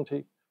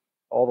County,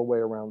 all the way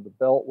around the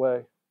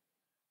Beltway.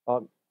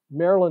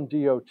 Maryland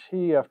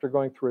DOT, after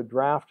going through a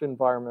draft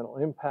environmental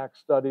impact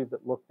study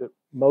that looked at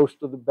most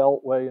of the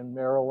Beltway in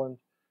Maryland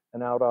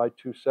and out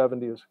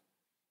I-270, has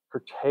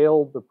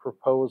curtailed the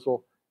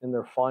proposal in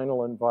their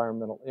final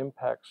environmental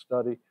impact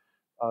study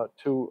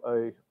to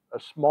a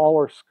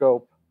smaller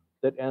scope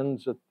that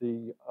ends at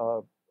the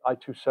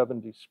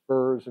I-270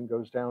 spurs and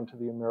goes down to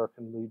the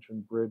American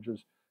Legion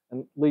bridges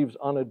and leaves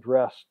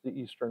unaddressed the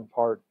eastern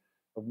part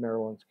of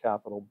Maryland's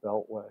Capital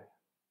Beltway.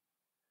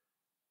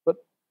 But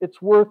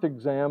it's worth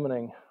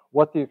examining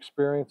what the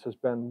experience has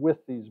been with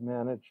these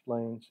managed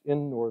lanes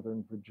in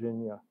Northern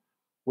Virginia,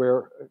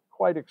 where a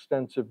quite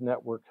extensive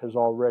network has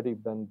already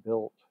been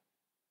built.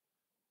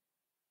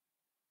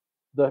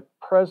 The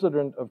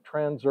president of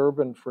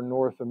Transurban for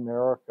North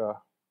America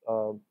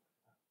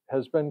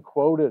has been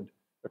quoted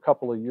a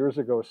couple of years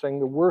ago saying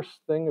the worst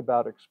thing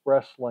about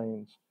express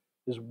lanes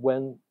is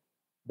when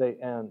they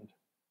end.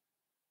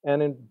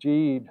 And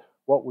indeed,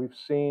 what we've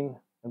seen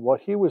and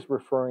what he was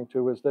referring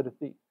to is that at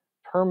the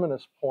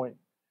terminus point,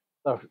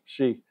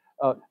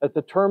 at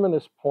the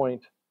terminus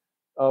point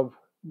of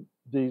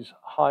these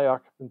high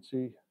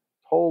occupancy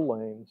toll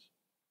lanes,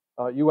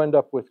 you end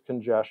up with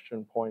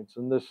congestion points.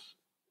 And this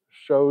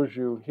shows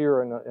you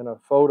here in a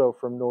photo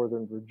from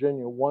Northern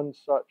Virginia, one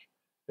such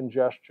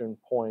congestion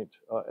point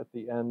at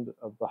the end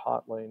of the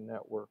hot lane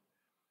network.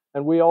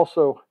 And we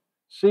also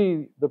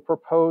see the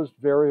proposed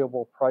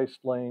variable price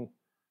lane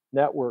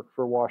network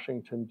for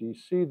Washington,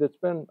 D.C. that's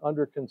been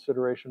under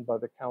consideration by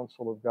the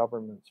Council of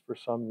Governments for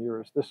some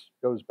years. This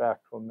goes back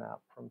to a map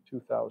from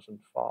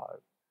 2005.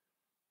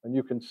 And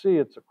you can see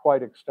it's a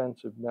quite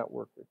extensive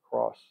network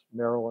across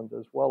Maryland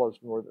as well as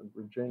Northern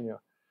Virginia.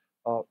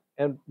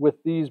 And with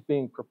these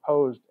being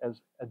proposed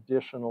as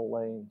additional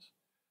lanes,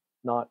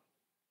 not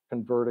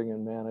converting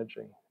and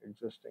managing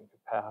existing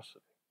capacity.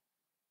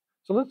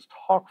 So let's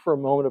talk for a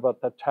moment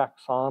about the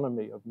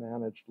taxonomy of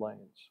managed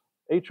lanes.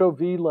 HOV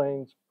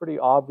lanes, pretty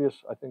obvious,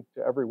 I think,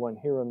 to everyone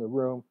here in the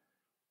room.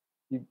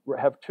 You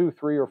have 2,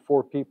 3, or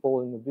 4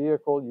 people in the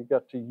vehicle, you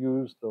get to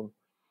use them.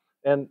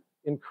 And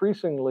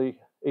increasingly,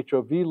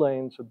 HOV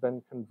lanes have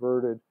been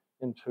converted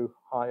into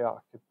high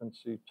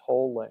occupancy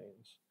toll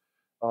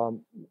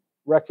lanes,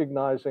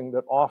 recognizing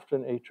that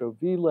often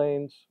HOV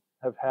lanes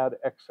have had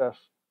excess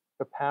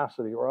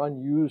capacity or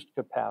unused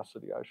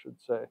capacity, I should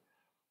say,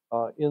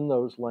 in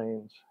those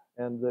lanes,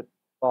 and that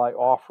by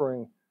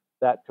offering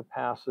that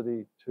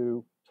capacity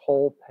to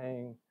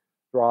toll-paying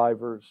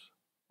drivers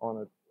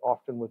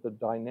often with a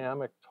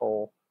dynamic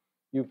toll,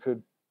 you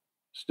could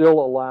still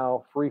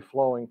allow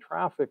free-flowing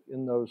traffic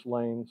in those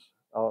lanes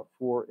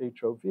for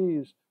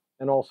HOVs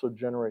and also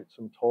generate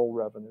some toll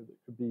revenue that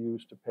could be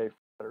used to pay for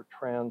better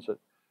transit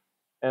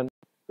and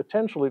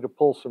potentially to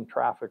pull some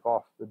traffic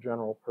off the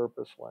general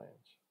purpose lanes.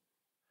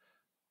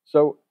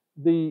 So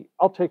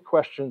I'll take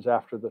questions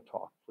after the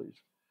talk, please.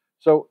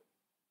 So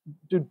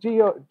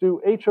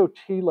do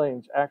HOT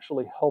lanes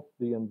actually help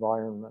the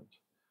environment?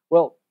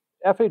 Well,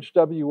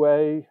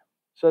 FHWA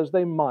says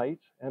they might,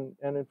 and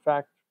in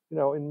fact,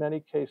 in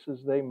many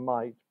cases they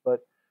might, but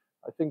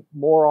I think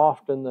more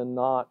often than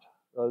not,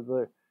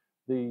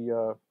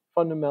 the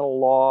fundamental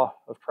law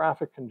of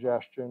traffic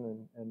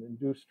congestion and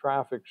induced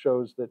traffic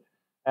shows that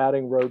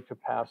adding road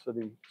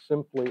capacity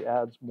simply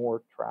adds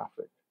more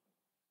traffic.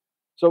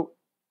 So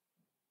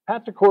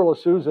Pat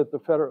DeCorla-Souza,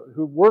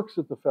 who works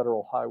at the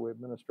Federal Highway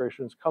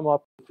Administration, has come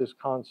up with this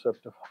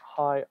concept of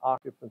high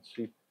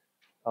occupancy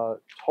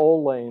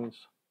toll lanes,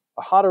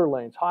 hotter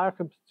lanes, high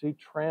occupancy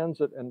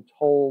transit and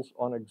tolls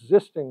on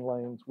existing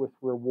lanes with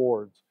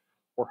rewards,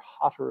 or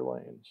hotter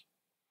lanes,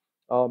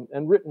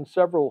 and written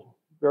several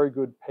very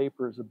good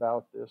papers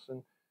about this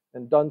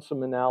and done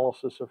some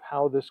analysis of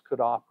how this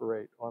could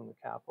operate on the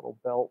Capitol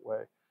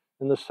Beltway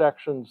in the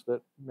sections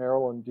that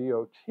Maryland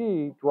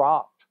DOT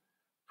dropped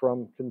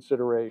from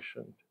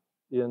consideration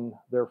in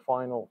their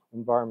final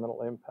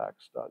environmental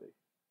impact study.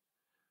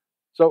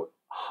 So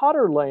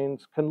hotter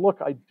lanes can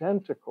look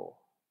identical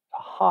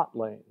to hot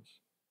lanes,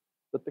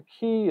 but the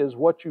key is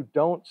what you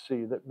don't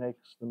see that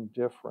makes them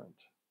different.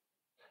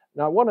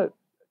 Now I want to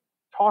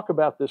talk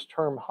about this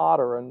term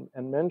hotter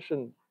and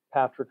mention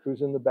Patrick,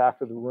 who's in the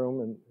back of the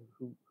room and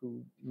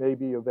who may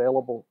be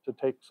available to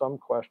take some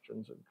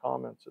questions and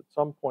comments at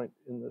some point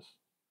in this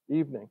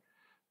evening.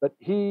 But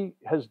he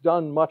has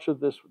done much of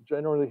this,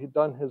 generally he's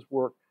done his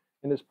work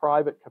in his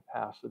private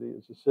capacity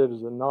as a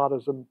citizen, not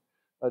as an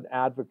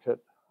advocate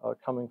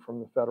coming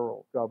from the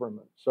federal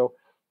government. So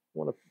I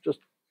want to just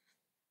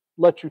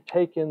let you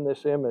take in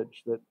this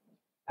image that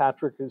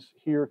Patrick is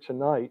here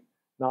tonight,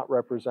 not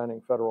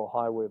representing Federal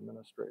Highway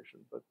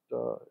Administration, but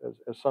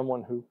as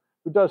someone who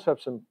does have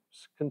some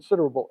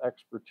considerable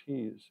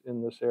expertise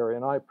in this area.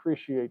 And I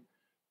appreciate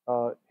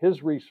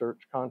his research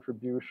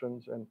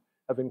contributions and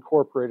have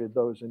incorporated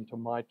those into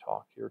my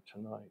talk here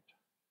tonight.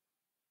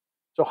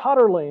 So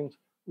hotter lanes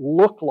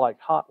look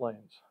like hot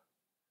lanes,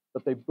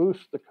 but they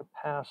boost the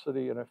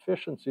capacity and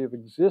efficiency of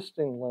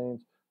existing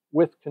lanes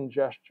with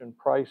congestion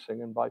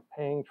pricing and by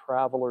paying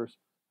travelers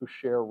who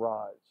share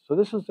rides. So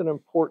this is an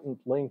important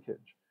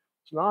linkage.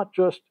 It's not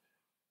just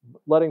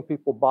letting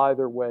people buy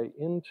their way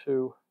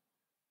into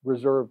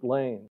reserved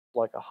lanes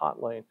like a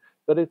hot lane,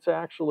 but it's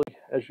actually,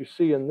 as you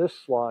see in this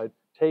slide,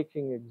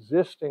 taking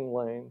existing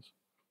lanes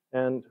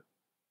and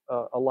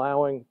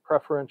allowing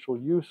preferential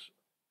use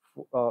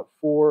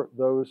for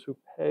those who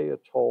pay a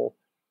toll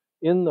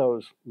in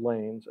those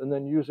lanes, and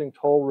then using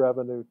toll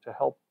revenue to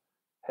help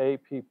pay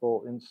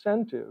people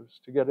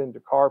incentives to get into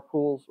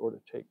carpools or to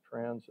take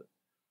transit.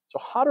 So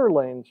hotter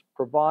lanes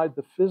provide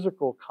the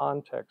physical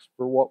context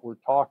for what we're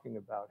talking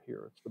about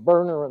here. It's the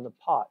burner and the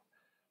pot.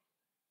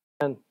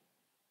 And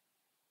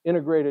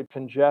integrated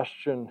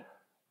congestion,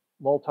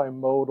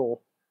 multimodal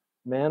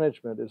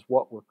management is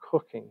what we're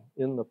cooking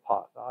in the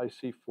pot, the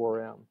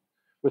IC4M,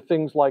 with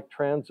things like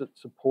transit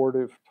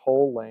supportive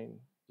toll lane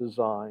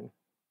design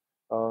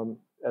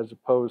as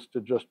opposed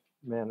to just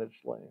managed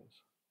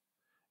lanes.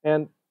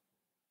 And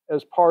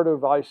as part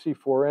of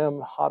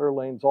IC4M, hotter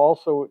lanes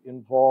also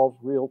involve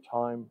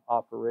real-time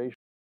operations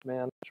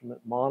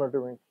management,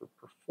 monitoring for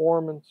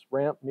performance,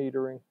 ramp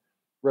metering,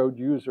 road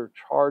user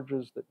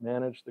charges that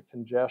manage the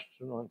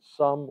congestion on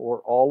some or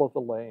all of the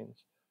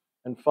lanes,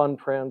 and fund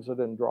transit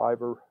and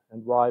driver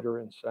and rider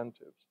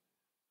incentives.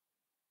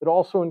 It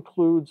also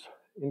includes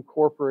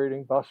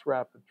incorporating bus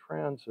rapid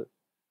transit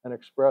and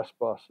express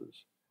buses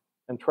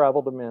and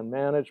travel demand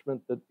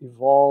management that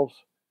evolves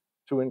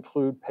to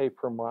include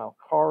pay-per-mile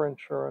car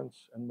insurance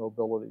and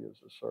mobility as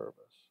a service.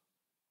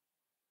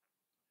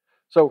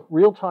 So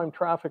real-time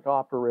traffic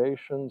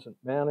operations and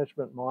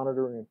management,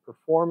 monitoring, and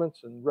performance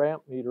and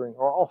ramp metering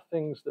are all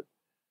things that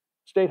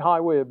State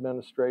Highway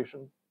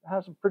Administration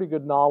has a pretty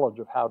good knowledge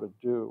of how to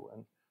do.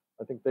 And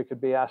I think they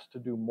could be asked to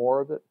do more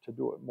of it, to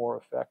do it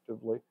more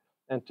effectively,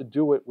 and to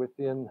do it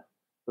within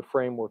the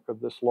framework of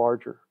this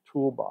larger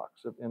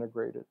toolbox of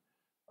integrated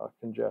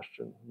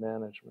congestion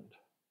management.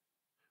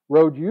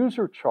 Road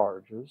user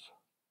charges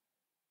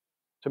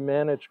to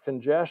manage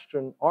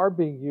congestion are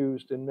being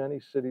used in many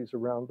cities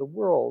around the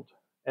world,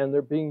 and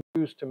they're being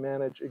used to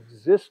manage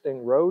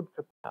existing road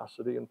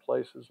capacity in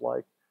places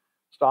like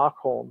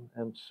Stockholm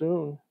and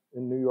soon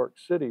in New York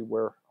City,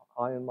 where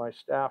I and my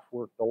staff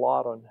worked a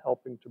lot on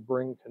helping to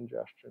bring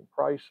congestion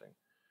pricing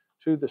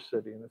to the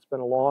city, and it's been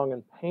a long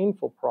and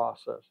painful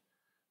process,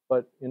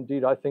 but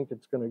indeed I think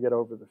it's going to get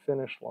over the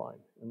finish line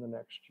in the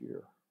next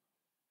year,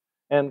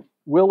 and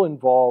will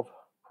involve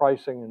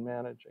pricing and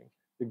managing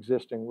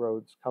existing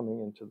roads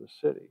coming into the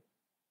city.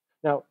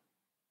 Now,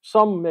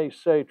 some may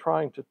say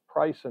trying to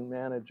price and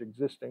manage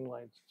existing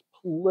lanes is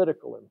a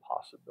political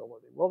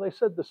impossibility. Well, they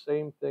said the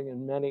same thing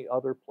in many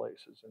other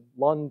places, in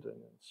London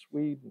and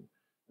Sweden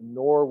and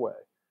Norway.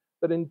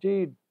 But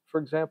indeed, for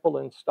example,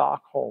 in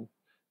Stockholm,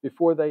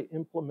 before they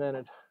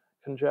implemented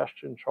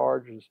congestion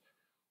charges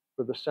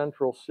for the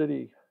central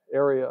city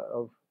area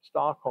of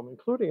Stockholm,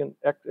 including in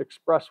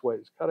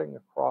expressways cutting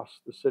across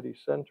the city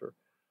center,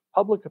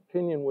 public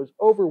opinion was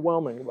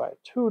overwhelming by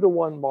a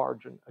 2-to-1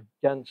 margin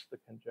against the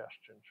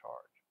congestion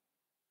charge.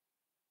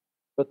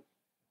 But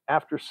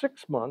after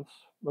 6 months,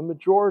 the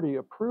majority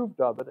approved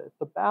of it at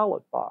the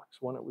ballot box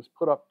when it was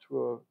put up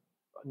to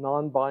a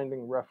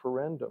non-binding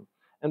referendum.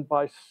 And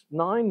by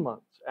 9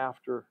 months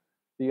after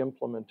the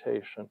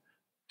implementation,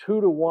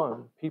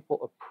 2-to-1,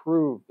 people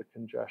approved the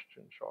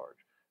congestion charge.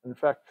 In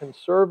fact,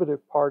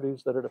 conservative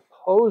parties that had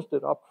opposed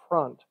it up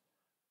front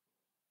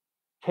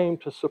came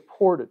to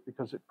support it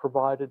because it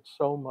provided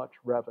so much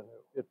revenue.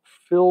 It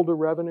filled a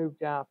revenue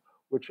gap,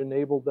 which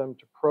enabled them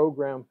to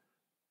program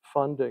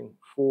funding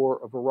for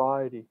a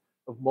variety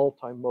of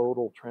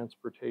multimodal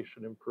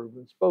transportation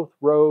improvements, both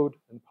road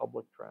and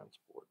public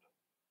transport.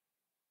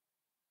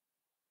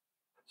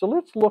 So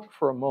let's look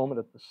for a moment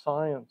at the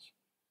science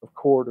of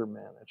corridor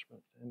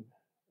management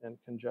and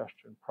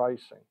congestion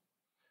pricing.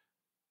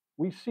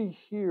 We see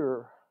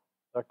here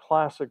a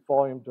classic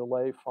volume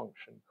delay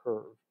function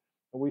curve.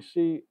 And we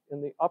see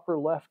in the upper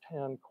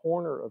left-hand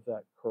corner of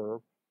that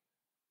curve,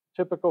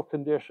 typical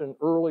condition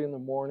early in the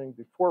morning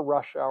before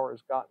rush hour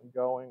has gotten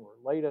going or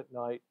late at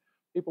night.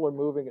 People are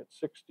moving at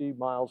 60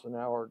 miles an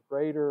hour or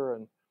greater.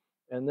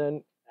 And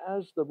then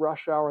as the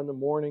rush hour in the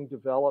morning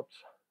develops,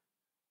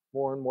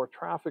 more and more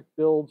traffic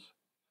builds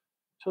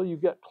until you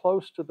get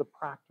close to the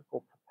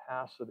practical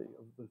capacity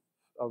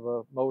of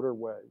a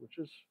motorway, which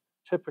is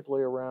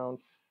typically around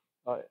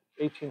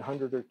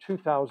 1,800 or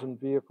 2,000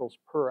 vehicles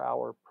per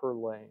hour per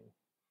lane.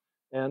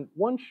 And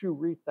once you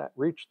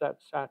reach that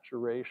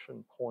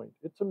saturation point,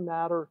 it's a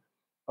matter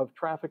of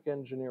traffic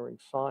engineering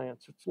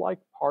science. It's like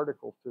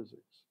particle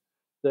physics,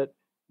 that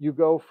you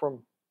go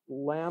from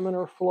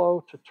laminar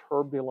flow to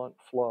turbulent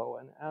flow.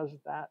 And as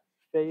that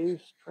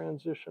phase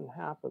transition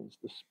happens,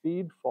 the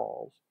speed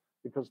falls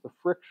because the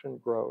friction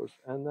grows.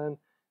 And then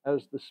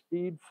as the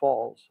speed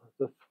falls,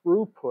 the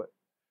throughput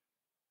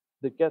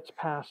that gets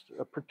past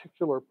a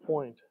particular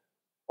point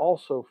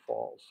also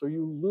falls. So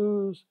you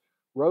lose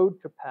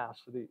road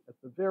capacity at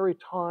the very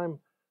time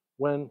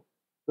when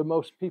the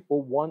most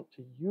people want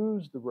to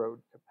use the road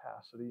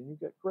capacity, and you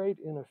get great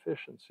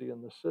inefficiency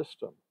in the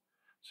system.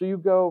 So you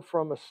go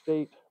from a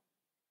state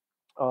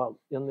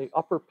in the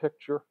upper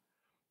picture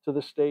to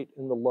the state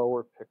in the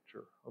lower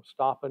picture of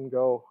stop and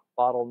go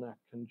bottleneck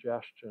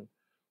congestion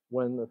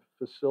when the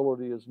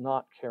facility is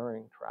not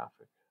carrying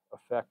traffic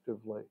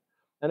effectively.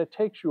 And it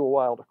takes you a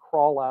while to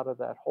crawl out of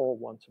that hole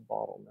once a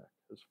bottleneck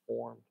has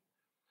formed.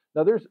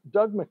 Now there's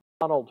Doug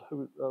McDonald,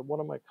 who one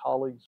of my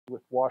colleagues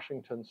with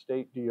Washington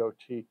State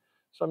DOT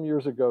some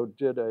years ago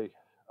did a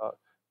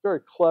very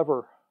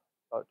clever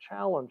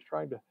challenge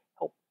trying to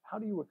help, how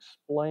do you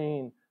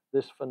explain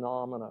this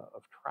phenomena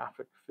of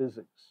traffic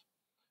physics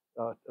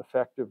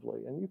effectively?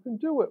 And you can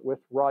do it with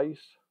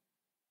rice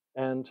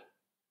and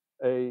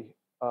a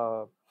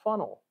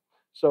funnel.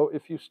 So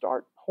if you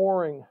start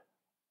pouring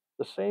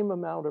the same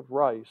amount of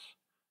rice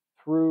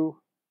through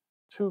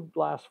 2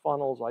 glass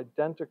funnels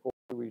identical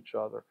to each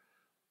other,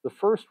 the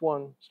first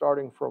one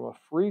starting from a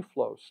free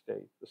flow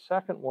state, the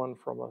second one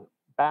from a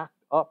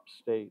backed up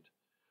state,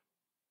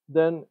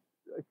 then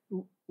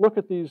look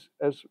at these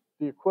as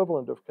the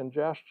equivalent of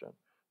congestion.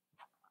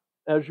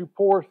 As you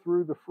pour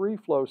through the free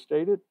flow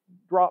state, it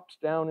drops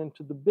down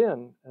into the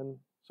bin. And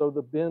so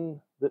the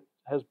bin that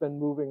has been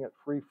moving at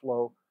free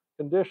flow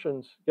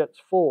conditions gets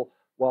full,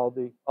 while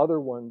the other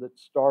one that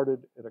started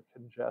at a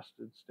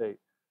congested state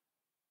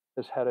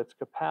has had its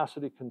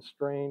capacity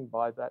constrained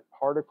by that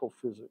particle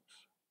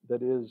physics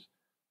that is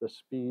the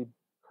speed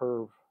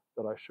curve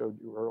that I showed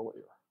you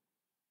earlier.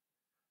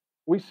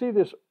 We see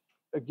this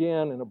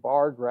again in a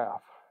bar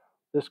graph.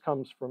 This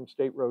comes from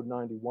State Road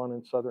 91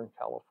 in Southern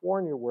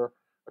California, where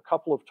a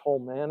couple of toll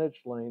managed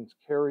lanes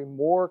carry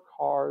more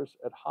cars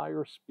at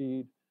higher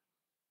speed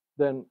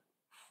than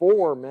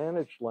 4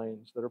 managed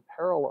lanes that are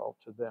parallel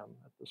to them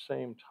at the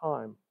same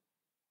time,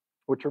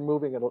 which are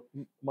moving at a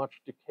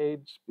much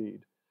decayed speed.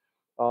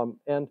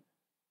 And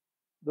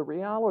the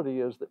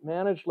reality is that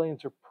managed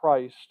lanes are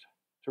priced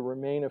to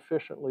remain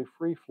efficiently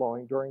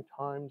free-flowing during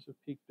times of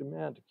peak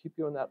demand, to keep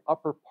you in that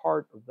upper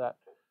part of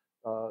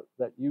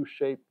that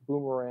U-shaped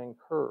boomerang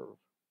curve.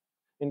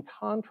 In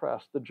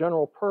contrast, the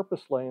general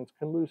purpose lanes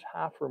can lose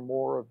half or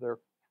more of their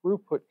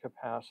throughput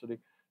capacity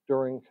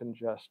during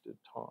congested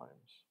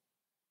times.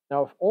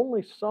 Now, if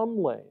only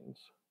some lanes,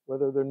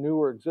 whether they're new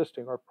or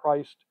existing, are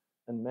priced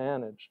and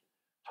managed,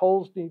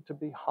 tolls need to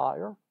be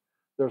higher.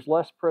 There's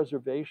less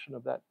preservation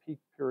of that peak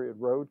period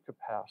road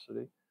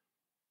capacity,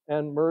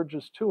 and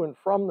merges to and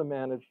from the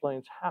managed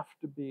lanes have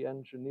to be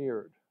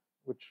engineered,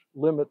 which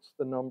limits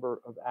the number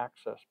of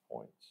access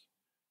points.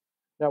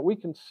 Now we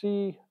can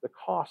see the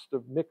cost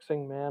of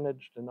mixing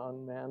managed and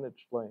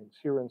unmanaged lanes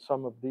here in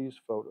some of these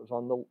photos.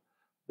 On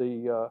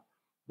the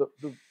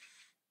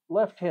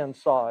left-hand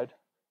side,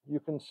 you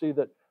can see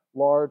that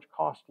large,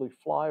 costly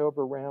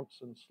flyover ramps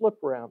and slip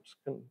ramps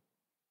can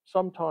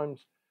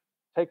sometimes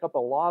take up a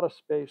lot of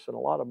space and a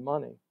lot of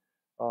money.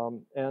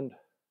 And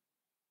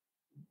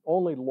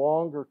only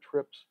longer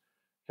trips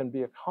can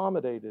be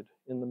accommodated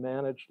in the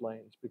managed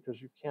lanes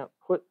because you can't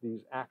put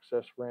these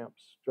access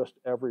ramps just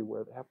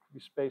everywhere. They have to be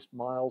spaced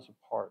miles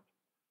apart.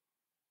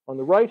 On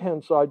the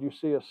right-hand side, you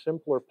see a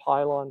simpler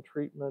pylon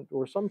treatment,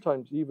 or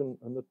sometimes even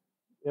in the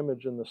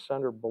image in the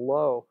center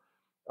below,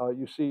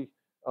 you see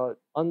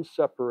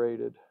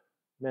unseparated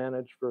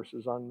managed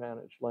versus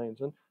unmanaged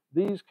lanes. And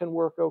these can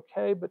work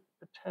okay, but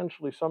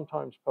potentially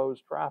sometimes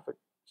pose traffic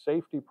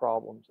safety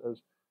problems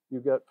as you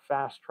get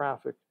fast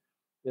traffic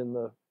in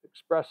the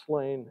express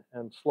lane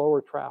and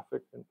slower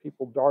traffic and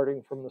people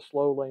darting from the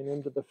slow lane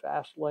into the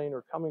fast lane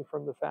or coming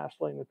from the fast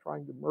lane and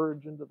trying to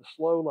merge into the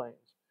slow lanes.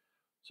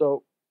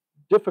 So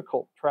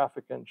difficult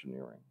traffic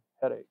engineering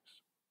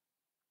headaches.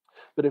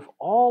 But if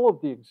all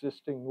of the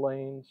existing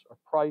lanes are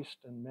priced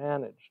and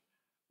managed,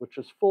 which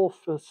is full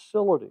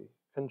facility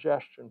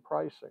congestion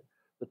pricing,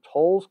 the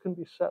tolls can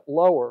be set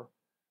lower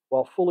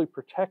while fully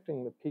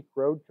protecting the peak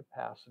road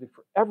capacity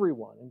for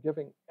everyone and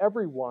giving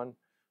everyone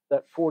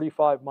that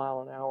 45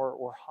 mile an hour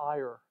or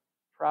higher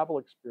travel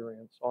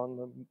experience on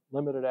the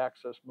limited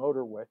access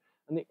motorway.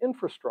 And the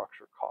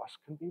infrastructure costs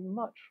can be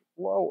much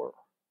lower.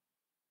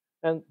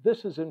 And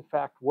this is in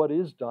fact what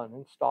is done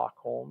in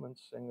Stockholm and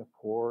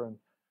Singapore and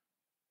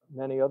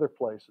many other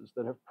places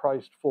that have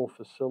priced full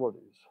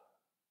facilities.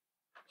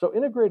 So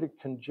integrated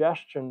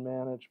congestion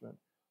management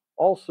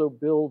also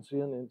builds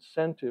in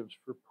incentives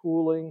for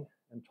pooling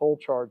and toll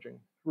charging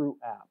through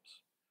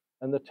apps.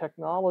 And the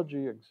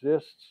technology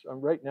exists.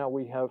 Right now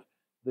we have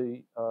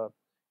the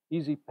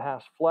Easy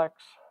Pass Flex,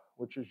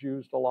 which is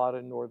used a lot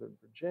in Northern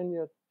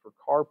Virginia for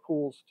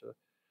carpools to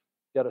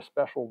get a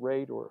special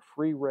rate or a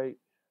free rate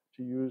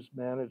to use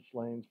managed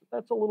lanes, but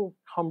that's a little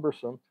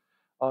cumbersome.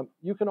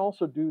 You can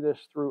also do this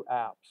through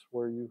apps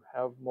where you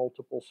have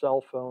multiple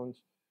cell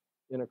phones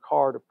in a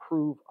car to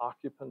prove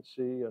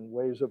occupancy and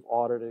ways of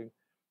auditing.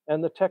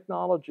 And the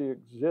technology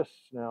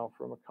exists now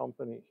from a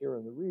company here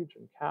in the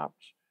region,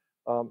 CAPS,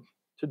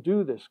 to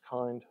do this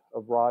kind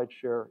of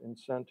rideshare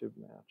incentive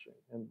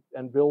matching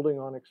and building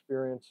on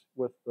experience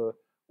with the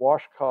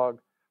Washcog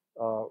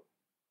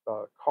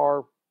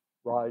car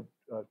ride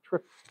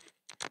trip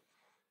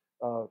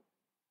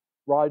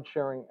ride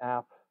sharing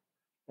app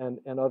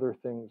and other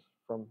things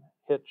from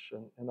Hitch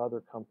and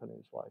other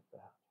companies like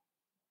that.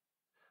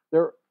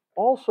 There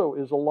also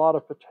is a lot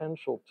of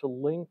potential to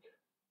link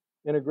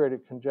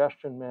integrated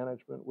congestion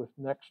management with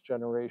next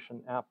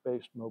generation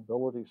app-based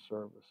mobility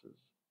services.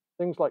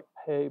 Things like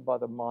pay by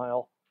the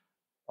mile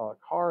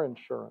car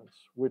insurance,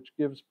 which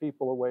gives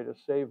people a way to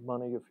save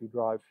money if you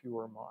drive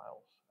fewer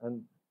miles.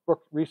 And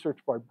research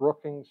by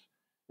Brookings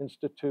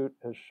Institute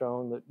has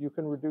shown that you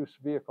can reduce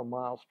vehicle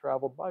miles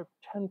traveled by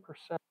 10%.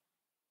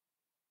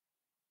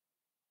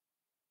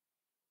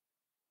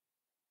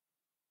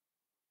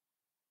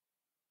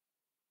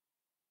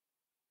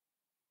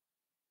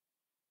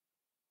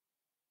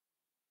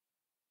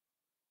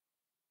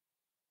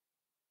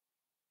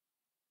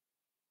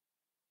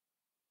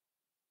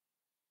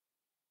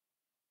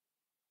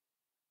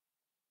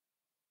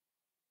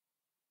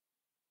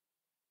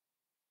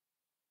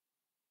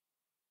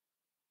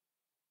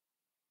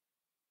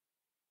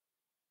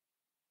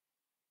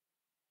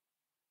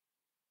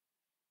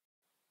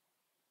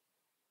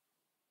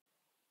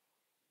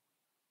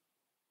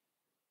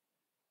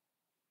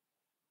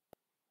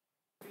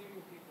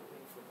 Feeding people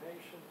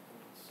information and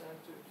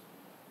incentives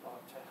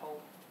to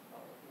help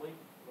link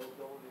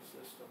mobility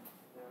system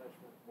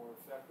management more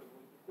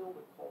effectively, to build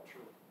a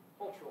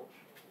cultural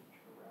change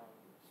around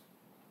this,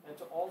 and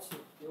to also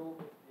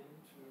build it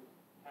into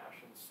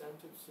cash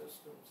incentive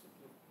systems that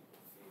give people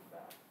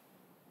feedback,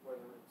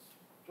 whether it's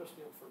just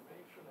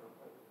information or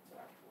whether it's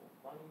actual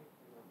money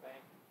in their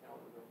bank account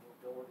or their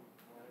mobility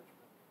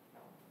management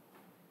account.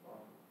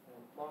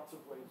 And lots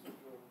of ways of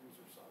doing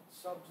user-side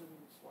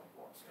subsidies, like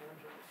Los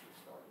Angeles is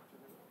starting to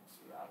do, and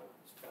Seattle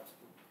is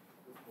tested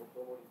with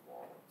mobility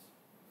wallets.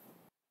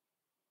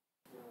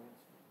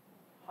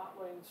 Hot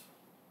lanes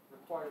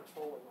require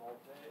tolling all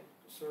day.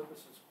 The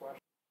services question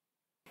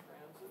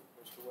transit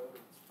as to whether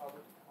it's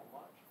covered and how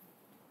much.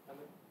 And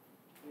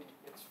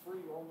it's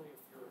free only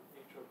if you're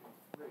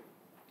HOV3.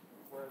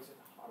 Whereas in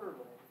hotter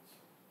lanes,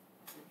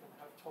 you can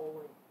have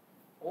tolling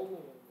only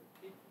in the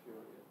peak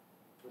period.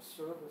 The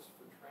service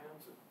for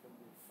transit can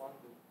be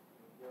funded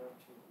in a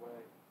guaranteed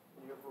way.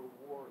 And you have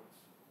rewards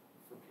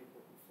for people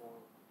who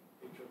form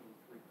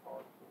HOV3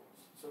 carpools.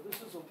 So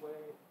this is a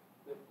way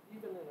that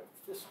even in a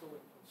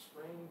fiscally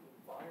constrained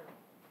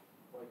environment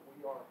like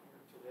we are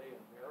here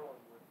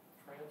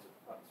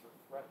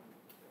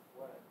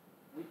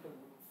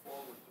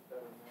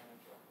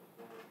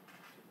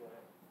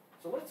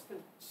So let's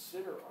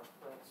consider our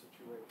current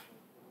situation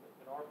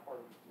in our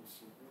part of the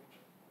DC region.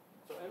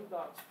 So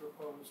MDOT's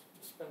proposed to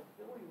spend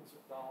billions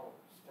of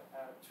dollars to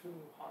add 2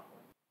 new hot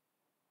lanes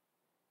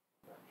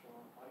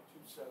on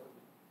I-270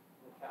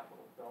 in the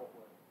Capital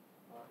Beltway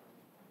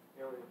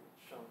area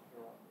that's shown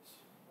here on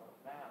this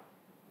map.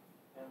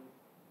 And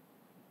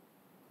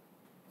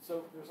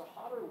so there's a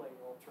hotter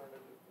lane alternative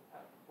that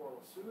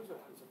Patrick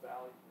Souza has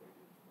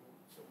evaluated in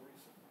some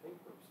recent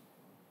papers,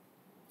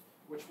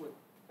 which would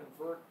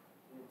convert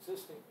the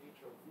existing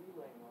HOV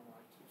lane on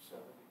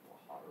I-270 to a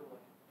hotter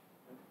lane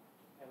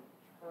and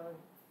turn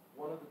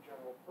one of the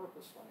general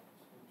purpose lanes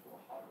into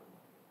a hotter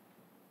lane.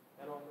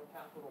 And on the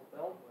Capital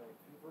Beltway,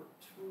 convert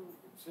 2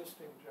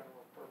 existing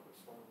general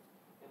purpose lanes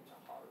into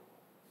hotter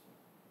lanes.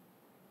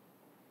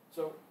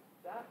 So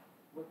that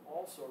would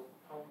also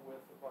come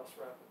with a bus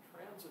rapid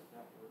transit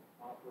network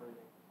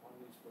operating on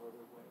these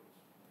motorways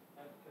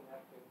and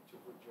connecting to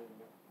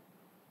Virginia,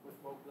 with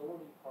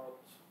mobility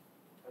hubs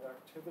at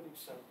activity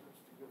centers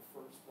to give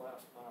first,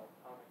 last mile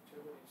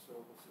connectivity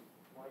services,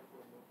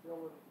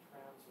 micro-mobility,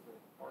 transit,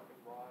 and park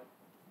and ride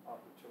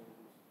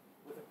opportunities,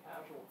 with a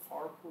casual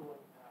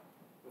carpooling app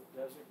with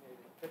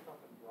designated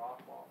pickup and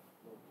drop-off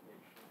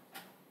locations,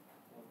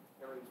 and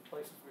areas,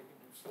 places where you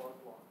can do slug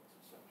lines,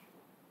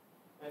 essentially,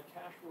 and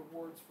cash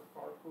rewards for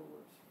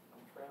carpoolers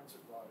and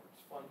transit riders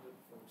funded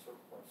from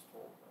surplus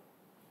toll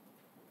revenue.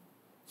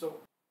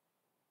 So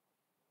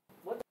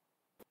let's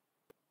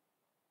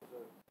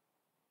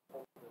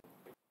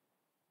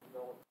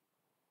develop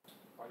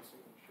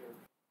pricing and shared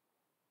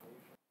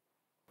transportation.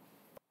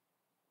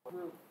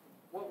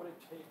 What would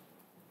it take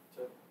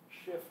to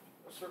shift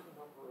a certain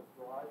number of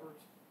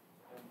drivers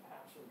and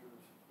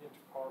passengers into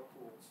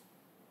carpools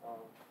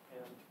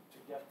and to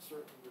get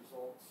certain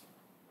results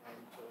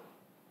and to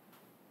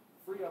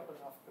free up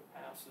enough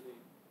capacity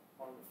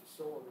on the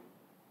facility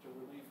to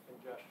relieve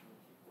congestion and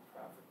keep the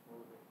traffic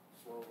moving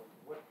slowly?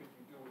 What could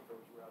you do with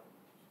those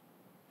revenues?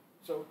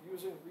 So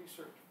using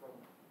research from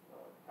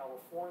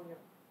California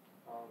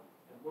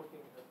and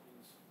looking at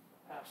these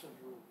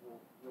passenger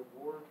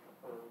reward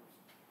curves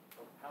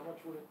of how much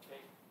would it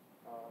take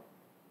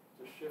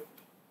to shift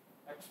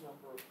X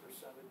number of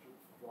percentage of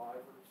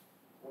drivers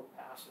or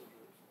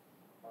passengers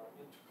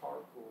into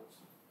carpools,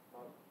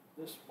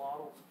 this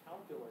model's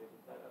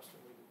calculated that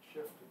estimated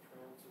shift in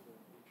transit in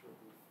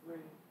HOV3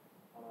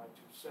 on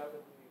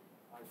I-270,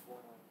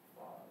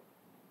 I-495,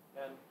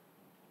 and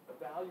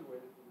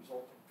evaluated the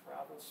resulting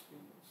travel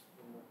speeds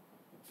in the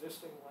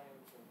existing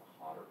lanes and the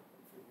hotter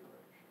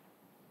configuration.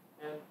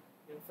 And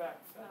in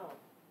fact found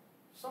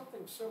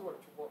something similar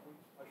to what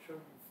I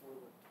showed you for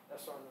the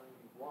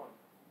SR91,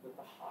 that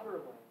the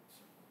hotter lanes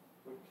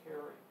would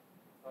carry,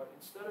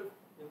 instead of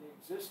in the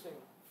existing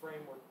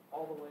framework,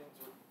 all the lanes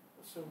are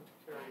assumed to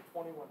carry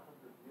 2,100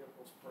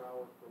 vehicles per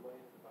hour per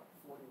lane at about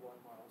 41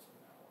 miles an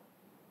hour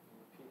in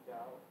the peak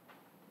hour.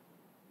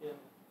 In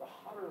the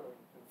hotter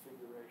lane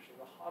configuration,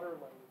 the hotter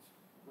lanes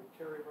would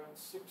carry around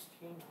 1,600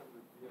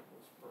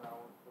 vehicles per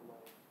hour per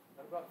lane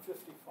at about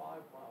 55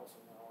 miles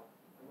an hour.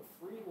 And the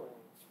free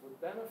lanes would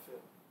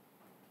benefit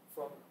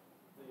from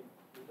the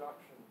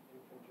reduction in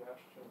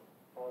congestion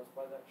caused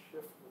by that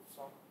shift of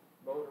some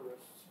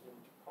motorists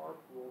into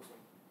carpools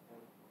and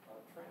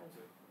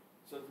transit,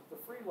 so that the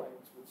free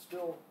lanes would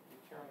still be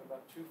carrying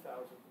about 2,000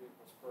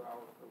 vehicles per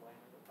hour per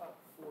lane at about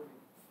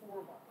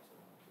 44 miles an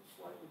hour, so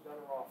slightly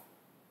better off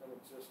than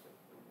existing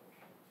free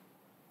lanes.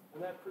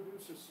 And that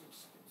produces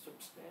some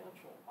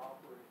substantial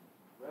operating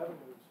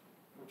revenues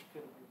which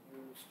can be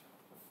used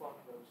to fund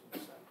those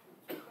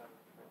incentives for better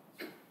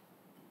transit.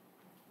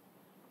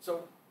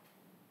 So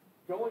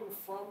going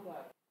from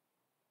that,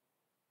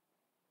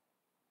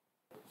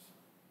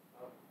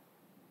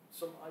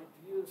 some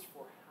ideas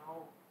for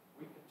how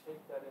we could take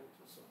that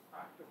into some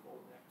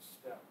practical next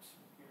steps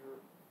here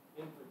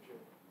in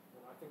Virginia.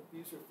 And I think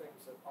these are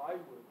things that I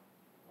would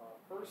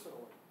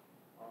personally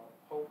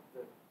hope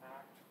that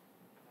ACT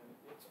and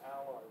its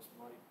allies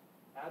might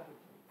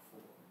advocate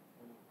for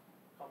in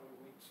coming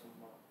weeks and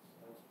months,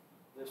 as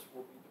this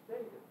will be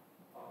debated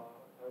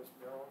as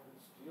Maryland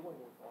is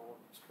dealing with all of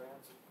these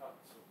transit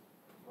cuts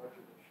and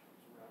budget issues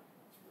around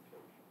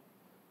transportation.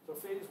 So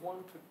phase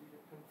 1 could be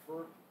to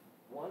convert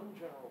one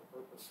general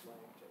purpose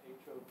lane to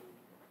HOV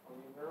on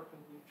the American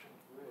Legion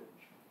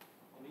Bridge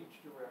in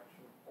each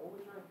direction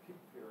only during peak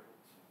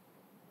periods,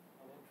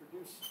 and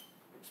introduce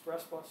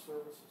express bus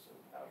services and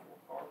casual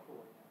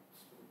carpooling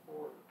apps to the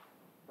corridor,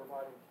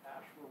 providing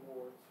cash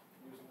rewards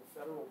using a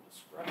federal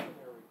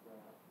discretionary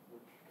grant,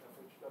 which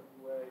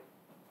FHWA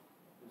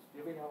is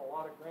giving out a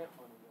lot of grant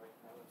money right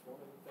now. That's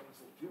one of the things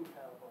they do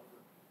have under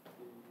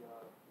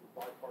the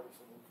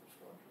bipartisan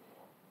infrastructure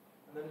law.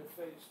 And then in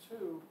phase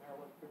 2,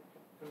 Maryland could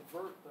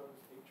convert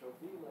those HOV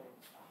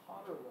lanes to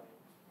hotter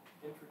lanes,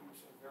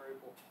 introducing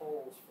variable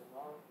tolls for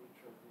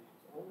non-HOVs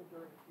only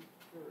during peak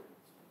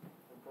periods,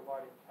 and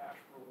providing cash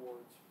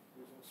rewards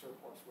using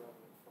surplus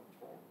revenue from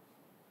tolls.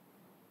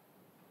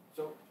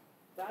 So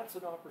that's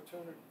an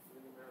opportunity for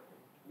the American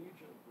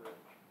Legion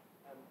Bridge.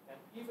 And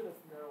even if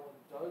Maryland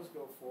does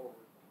go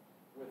forward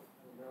with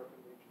an American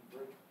Legion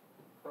Bridge,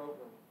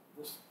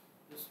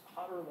 this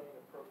hotter lane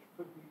approach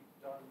could be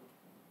done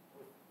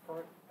with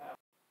current capacity,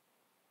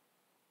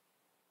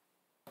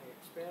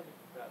 expanded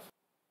capacity.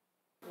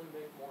 It would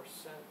make more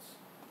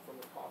sense from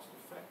a cost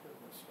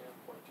effectiveness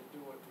standpoint to do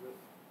it with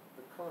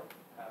the current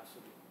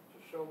capacity, to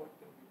show what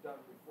can be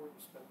done before you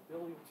spend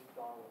billions of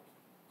dollars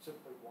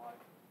simply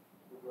widening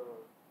the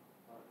road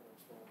and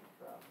expanding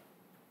traffic.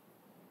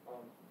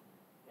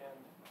 And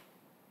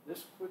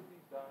this could be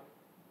done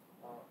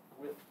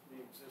with the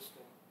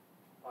existing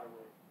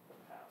highway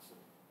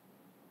capacity.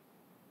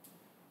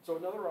 So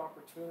another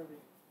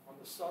opportunity on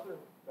the southern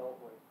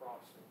Beltway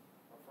crossing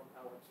from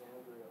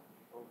Alexandria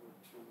over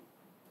to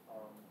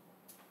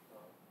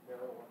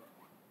Maryland,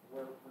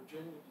 where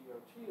Virginia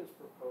DOT is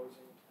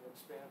proposing an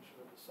expansion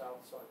of the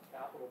South Side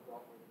Capital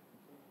Beltway to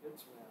complete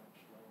its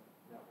managed lane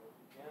network,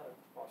 again at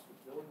the cost of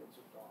billions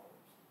of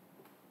dollars.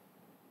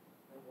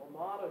 And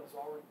WMATA is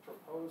already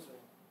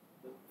proposing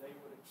that they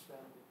would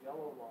extend the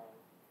yellow line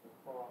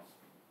across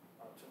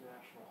to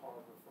National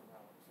Harbor from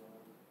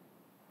Alexandria,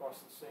 across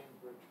the same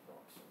bridge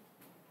crossing.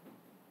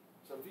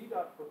 So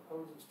VDOT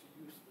proposes to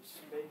use the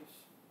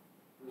space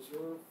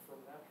reserved for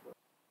Metro.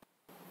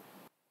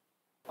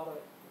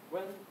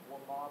 When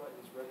WMATA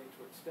is ready to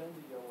extend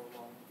the yellow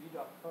line,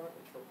 VDOT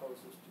currently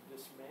proposes to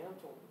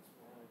dismantle its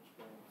managed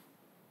lanes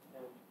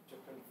and to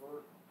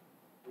convert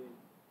the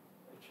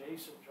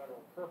adjacent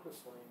general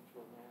purpose lane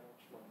to a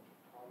managed lane to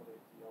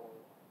accommodate the yellow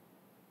line.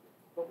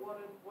 But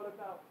what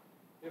about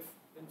if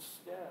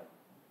instead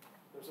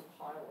there's a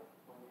pilot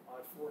on the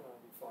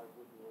I-495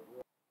 Woodrow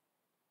Road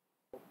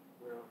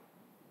where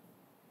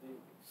the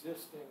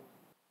existing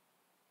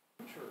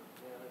future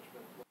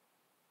management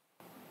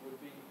would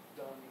be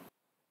done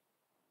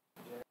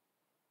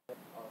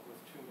with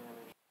two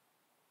managed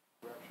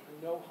direction, and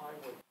no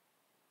highway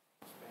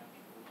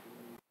expansion would be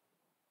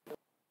needed.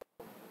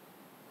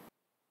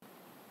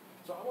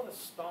 So I want to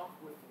stop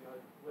with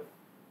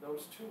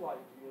those two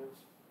ideas,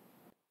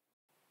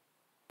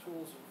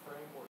 tools and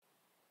frameworks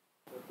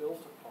they're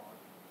built upon,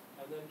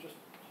 and then just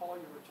call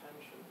your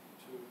attention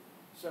to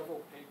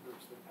several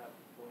papers that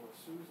Patrick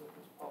Souza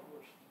has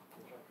published,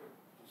 which I think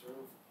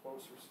deserve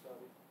closer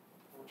study,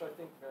 which I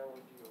think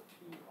Maryland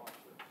DOT ought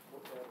to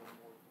look at in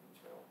more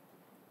detail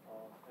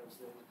as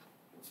they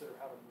consider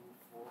how to move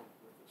forward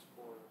with this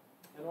corridor.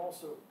 And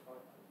also,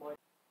 I'd like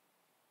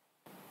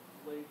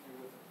to leave you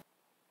with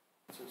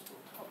references to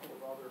a couple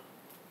of other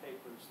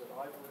papers that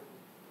I've written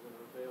that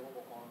are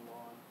available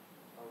online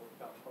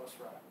about bus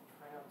rapid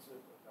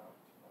transit, about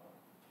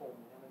toll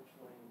managed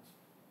lanes,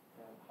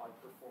 and high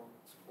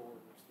performance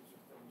corridors. These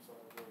are things that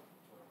I wrote,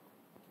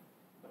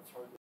 that's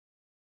hardly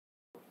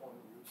 20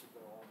 years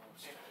ago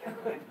almost.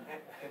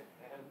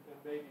 and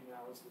maybe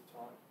now is the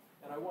time.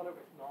 And I want to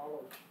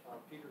acknowledge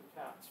Peter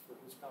Katz for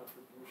his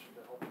contribution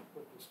to help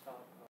put this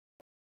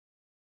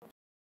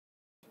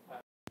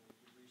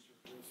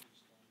research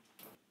done.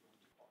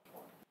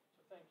 So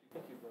thank you.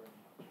 Thank you very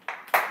much.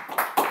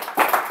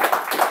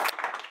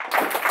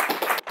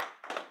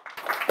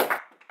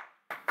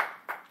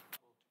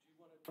 Do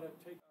you want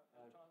to take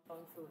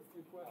time for a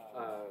few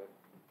questions?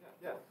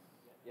 Yes.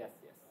 Yes.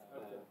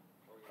 Are Okay.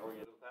 we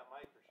good with that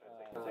mic, or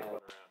should I take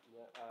one around?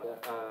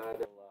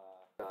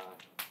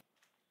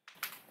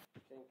 I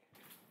think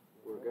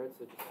we're good,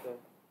 so just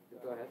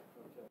go ahead.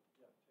 Okay.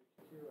 Yeah, take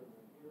here and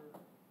then here.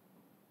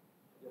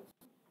 Yes.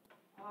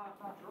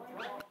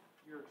 Drawing off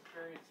your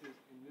experiences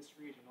in this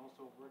region,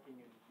 also working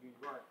in New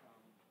York,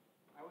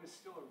 I was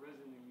still a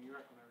resident in New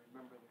York when I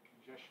remember the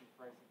congestion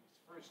pricing was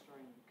first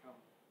starting to become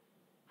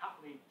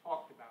hotly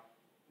talked about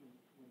when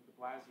de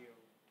Blasio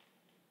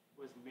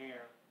was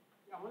mayor.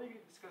 I want to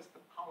discuss the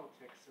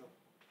politics of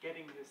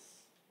getting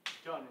this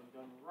done and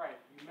done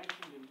right. You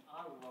mentioned in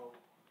Oslo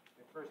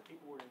that first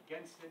people were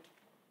against it,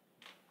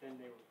 then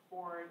they were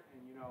for it,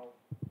 and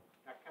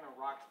that kind of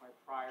rocks my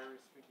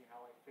priors, thinking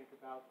how I think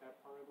about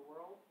that part of the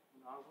world.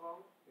 In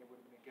Oslo, they would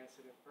have been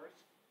against it at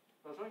first.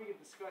 So I was wondering if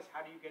you could discuss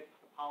how do you get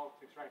the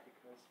politics right,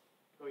 because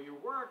though your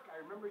work, I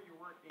remember your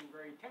work being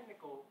very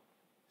technical,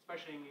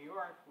 especially in New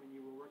York when you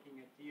were working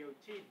at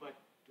DOT, but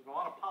there's a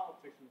lot of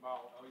politics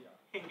involved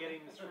in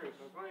getting this through.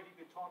 So I was wondering if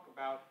you could talk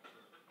about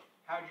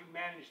how you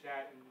manage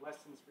that and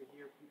lessons for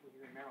people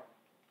here in Maryland.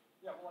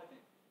 Yeah, well, I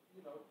think,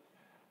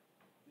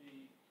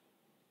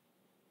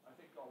 I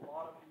think a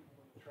lot of people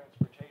in the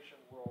transportation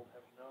world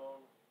have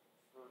known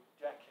for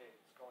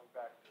decades, going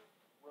back to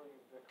William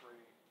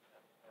Vickery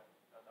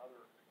and other,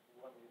 who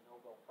won the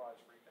Nobel Prize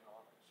for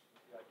Economics,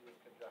 the idea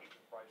of congestion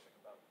pricing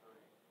about 30,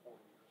 40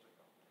 years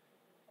ago,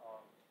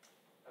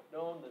 have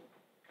known that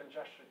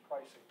congestion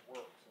pricing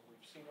works, and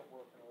we've seen it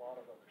work in a lot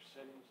of other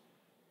cities.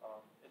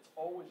 It's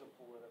always a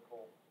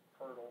political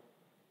hurdle.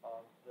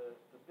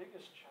 The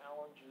biggest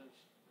challenge is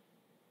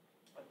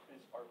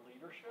our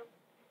leadership.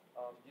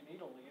 You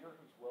need a leader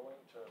who's willing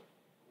to,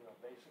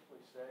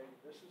 basically say,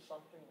 this is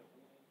something that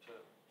we need to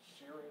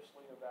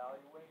seriously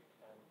evaluate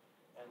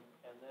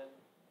and then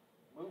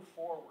move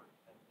forward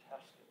and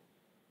test it.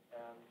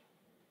 And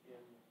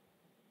in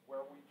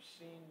where we've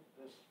seen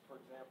this,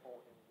 for example,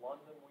 in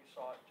London, we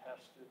saw it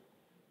tested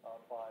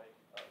by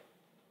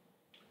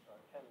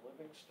Ken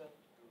Livingston,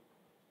 who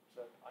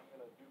said, I'm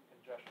going to do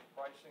congestion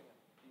pricing, and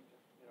he,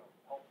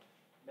 helped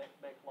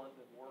make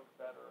London work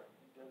better, and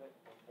he did it.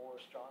 When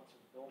Morris Johnson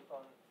built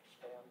on it,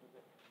 expanded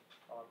it.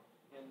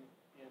 In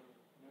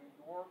New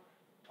York,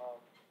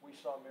 we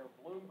saw Mayor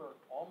Bloomberg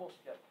almost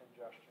get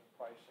congestion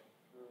pricing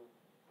through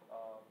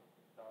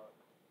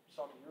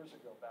some years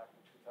ago, back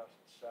in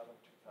 2007,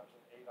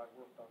 2008. I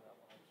worked on that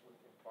when I was with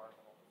the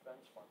Environmental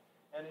Defense Fund.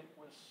 And it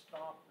was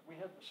stopped. We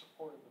had the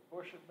support of the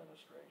Bush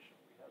administration.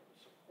 We had the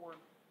support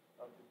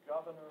of the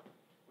governor.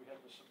 We had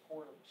the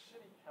support of the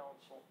city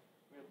council.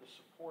 We had the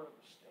support of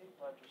the state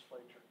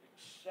legislature,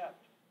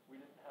 except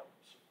we didn't have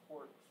the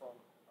support from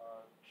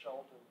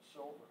Sheldon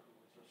Silver, who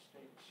was a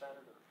state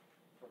senator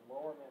from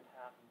Lower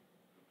Manhattan,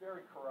 a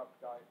very corrupt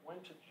guy,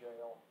 went to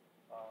jail,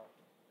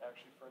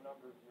 actually for a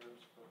number of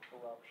years for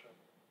corruption.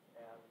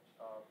 And,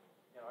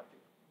 I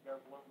think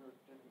Mayor Bloomberg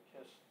didn't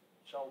kiss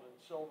Sheldon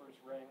Silver's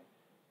ring,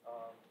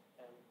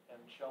 and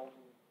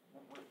Sheldon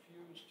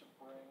refused to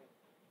bring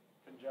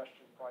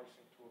congestion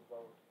pricing to a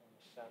vote in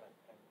the Senate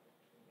and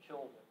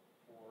killed it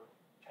for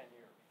 10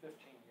 years, 15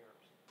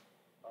 years.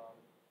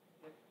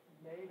 It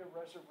made a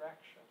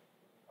resurrection.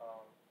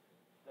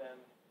 Then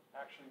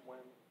actually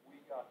when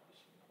we got the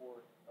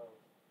support of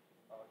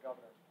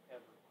Governor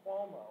Andrew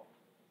Cuomo,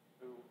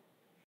 who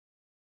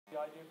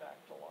the idea back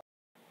to life,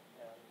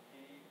 and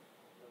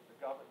the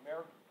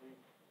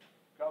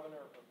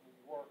governor of New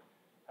York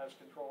has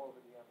control over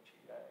the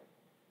MTA.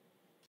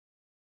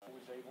 He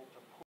was able to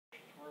push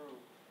through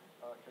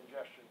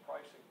congestion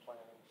pricing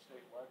plan in the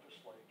state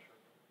legislature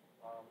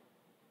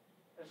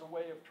as a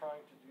way of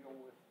trying to deal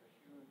with the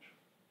huge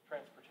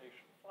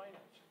transportation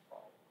financing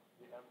problem.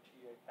 The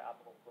MTA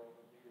capital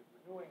program needed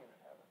renewing, and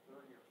it had a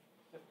 $30 or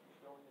 $50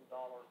 billion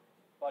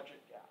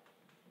budget gap.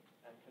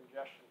 And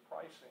congestion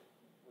pricing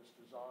was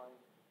designed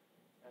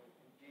and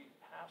indeed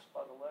passed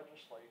by the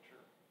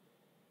legislature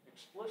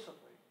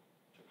explicitly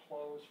to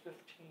close $15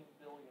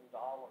 billion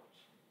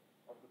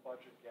of the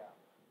budget gap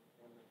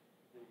in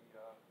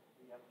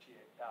the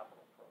MTA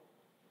capital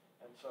program.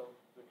 And so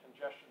the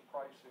congestion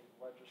pricing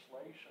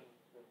legislation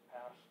that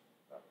passed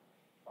about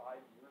 5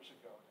 years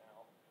ago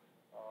now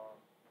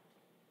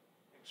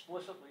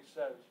explicitly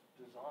says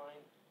design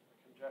a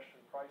congestion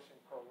pricing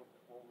program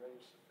that will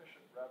raise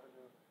sufficient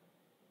revenue,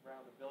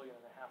 around $1.5 billion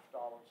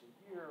a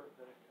year,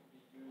 that it can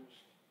be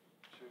used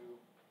to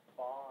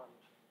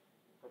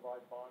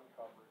provide bond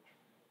coverage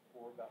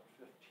for about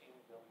 $15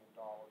 billion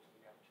of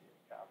the MTA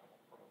capital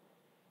program.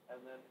 And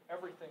then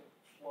everything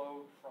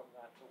flowed from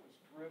that. So it was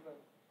driven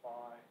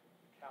by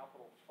the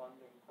capital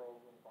funding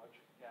program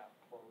budget gap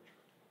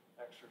closure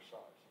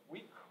exercise.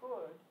 We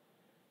could,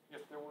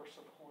 if there were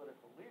some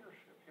political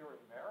leadership here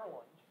in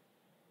Maryland,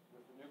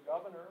 with the new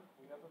governor,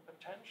 we have a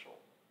potential.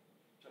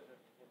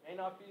 It may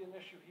not be an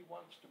issue he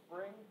wants to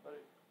bring, but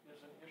it is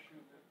an issue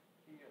that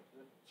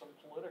some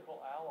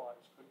political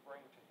allies could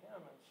bring to him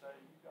and say,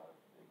 you got a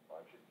big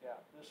budget gap.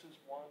 This is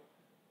one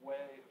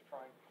way of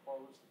trying to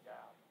close the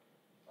gap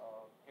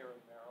here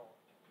in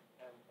Maryland,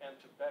 and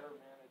to better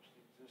manage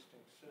the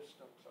existing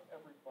system so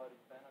everybody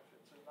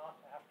benefits, and not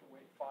have to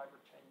wait 5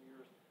 or 10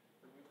 years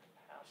for new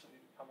capacity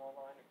to come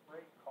online at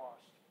great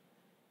cost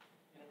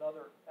in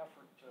another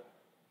effort to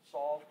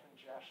solve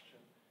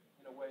congestion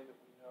in a way that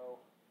we know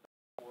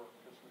doesn't work,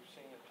 because we've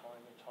seen it time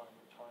and time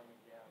and time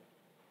again.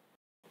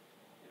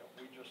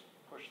 We just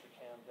push the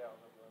can down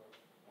the road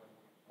when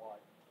we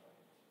widen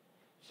lanes.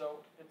 So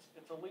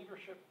it's a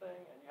leadership thing,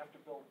 and you have to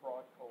build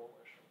broad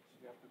coalitions.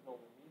 You have to build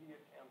a media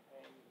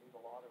campaign. You need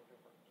a lot of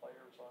different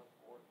players on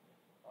board.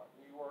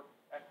 New York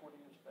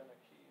equity has been a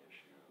key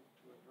issue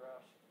to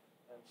address,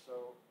 and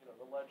so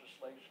the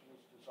legislation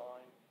is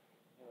designed,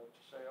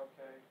 to say,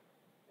 okay,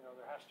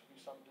 there has to be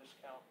some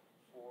discount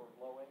for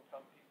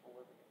low-income people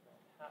living in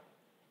Manhattan.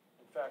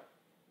 In fact,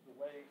 the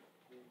way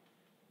the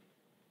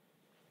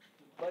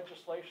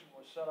legislation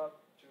was set up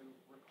to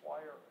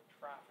require a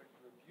traffic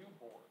review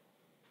board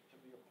to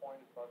be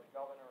appointed by the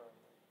governor and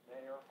the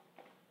mayor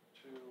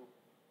to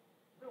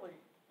really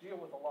deal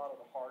with a lot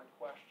of the hard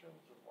questions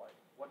of, like,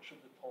 what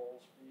should the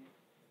tolls be,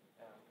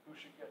 and who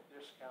should get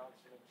discounts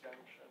and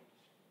exemptions.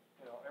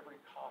 Every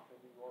cop in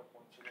New York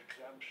wants an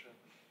exemption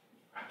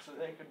so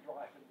they can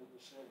drive into the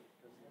city,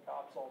 because the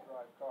cops all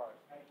drive cars.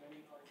 I had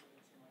many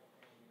arguments in my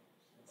family.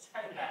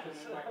 That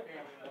happened in my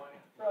family one.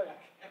 Right.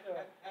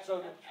 So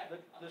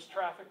this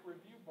traffic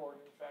review board,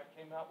 in fact,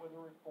 came out with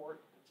a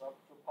report. It's up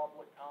for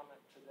public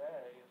comment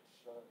today.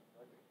 I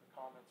think the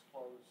comments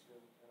close in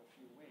a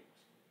few weeks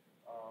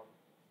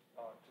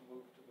to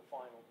move to the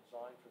final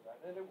design for that.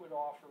 And it would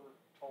offer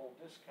toll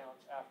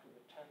discounts after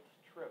the 10th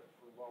trip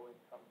for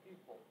low-income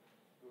people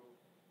who,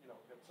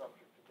 get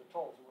subject to the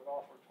tolls. It would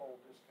offer toll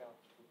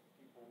discounts for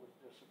people with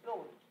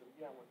disabilities, but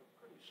again, with a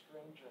pretty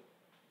stringent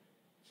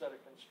set of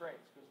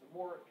constraints, because the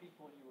more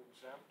people you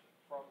exempt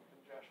from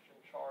congestion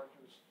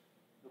charges,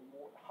 the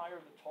higher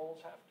the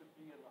tolls have to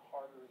be, and the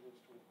harder it is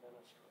to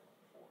administer and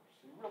enforce.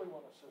 So you really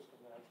want a system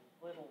that has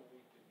little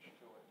leakage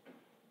to it,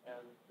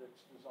 and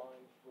that's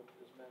designed with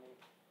as many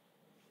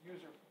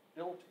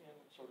built-in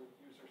sort of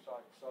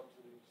user-side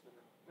subsidies that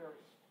are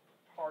very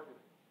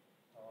targeted.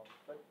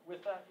 But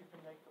with that, you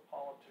can make the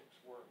politics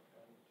work,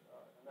 and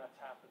that's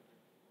happened in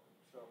New York.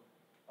 So,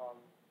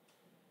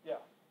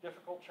 yeah,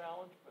 difficult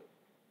challenge, but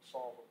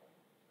solvable.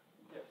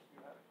 Yes,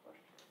 you had a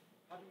question.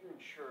 How do you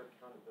ensure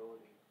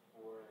accountability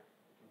for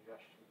the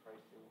congestion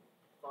pricing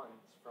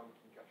funds from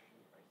congestion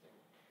pricing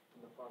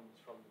and the funds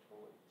from the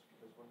tollings?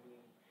 Because when we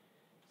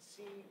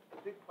see a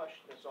big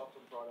question that's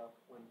often brought up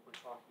when we're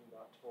talking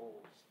about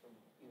tolls and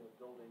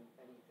building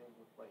anything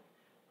with like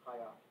high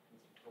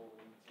occupancy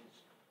tollings is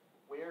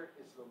where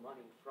is the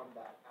money from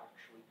that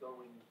actually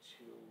going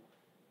to,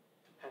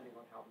 depending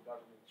on how the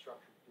government is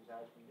structured?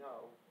 Because as we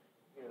know,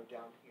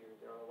 down here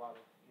there are a lot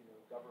of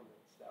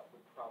governments that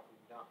would probably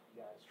not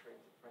be as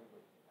transit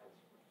friendly as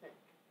you would think.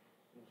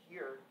 And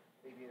here,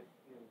 maybe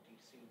in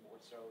DC more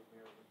so,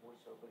 Maryland more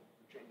so, but in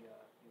Virginia,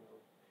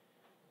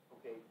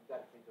 okay, you've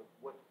got to think of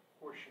what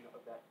portion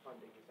of that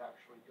funding is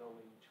actually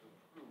going to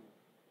improve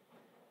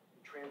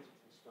the transit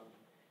system,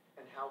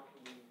 and how can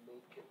we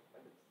make it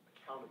an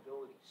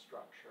accountability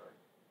structure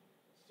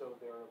so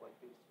there are like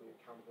basically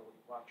accountability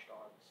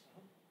watchdogs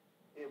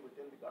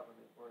within the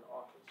government or an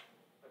office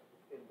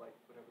in like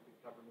whatever the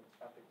government's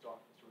ethics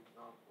office or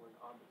an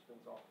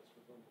ombudsman's office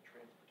within the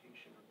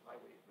transportation and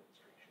highway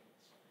administrations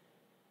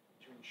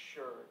to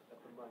ensure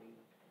that the money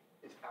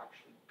is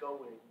actually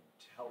going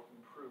to help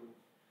improve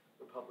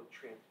the public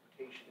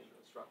transportation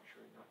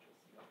infrastructure and not just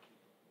the upkeep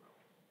of the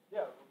road.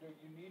 Yeah,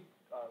 you need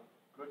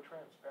good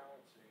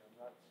transparency, and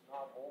that's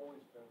not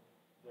always been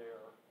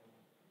there in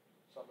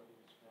some of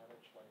these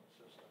managed lane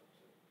systems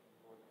in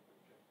Northern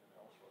Virginia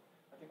and elsewhere.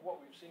 I think what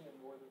we've seen in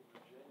Northern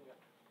Virginia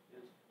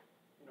is,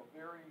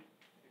 very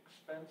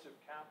expensive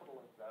capital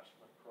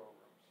investment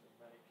programs in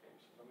many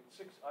cases. I mean,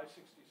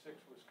 I-66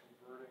 was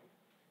converting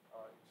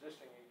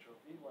existing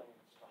HOV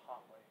lanes to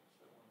hot lanes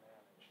that were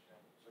managed,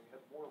 and so you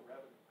had more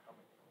revenue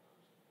coming from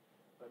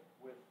those. But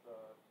with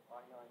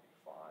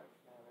I-95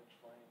 managed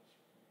lanes,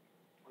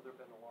 where there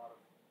have been a lot of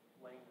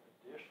lane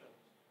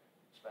additions,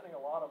 spending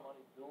a lot of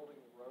money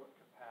building road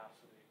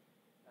capacity,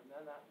 and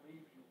then that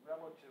leaves you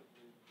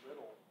relatively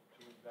little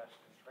to invest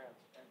in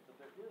transit.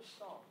 But there is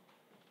some,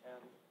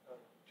 and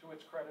to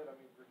its credit, I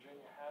mean,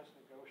 Virginia has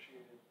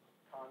negotiated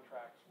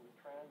contracts with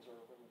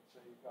Transurban that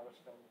say you've got to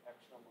spend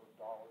X number of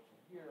dollars a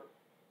year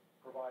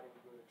providing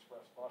good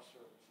express bus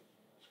services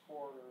in this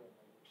corridor,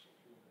 and there's some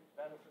community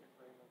benefit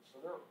agreements.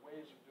 So there are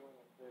ways of doing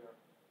it there.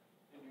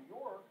 In New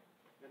York,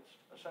 it's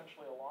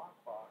essentially a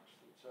lockbox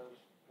that says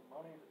the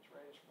money that's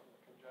raised from the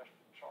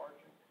congestion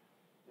charging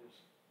is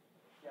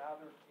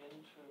gathered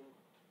into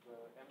the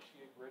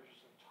MTA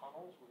Bridges and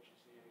Tunnels, which is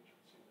the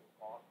agency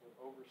that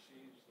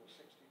oversees the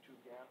 62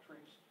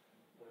 gantries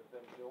that have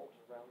been built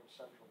around the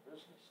central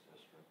business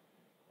district.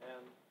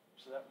 And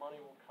so that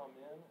money will come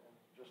in, and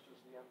just as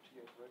the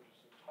MTA Bridges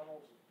and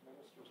Tunnels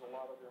administers a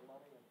lot of their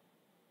money and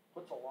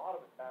puts a lot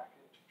of it back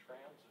into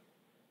transit,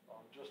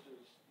 just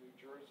as New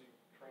Jersey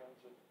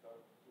Transit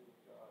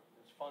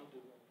is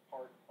funded in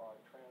part by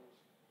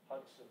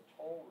Trans-Hudson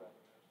toll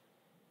revenues,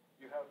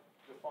 you have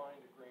defined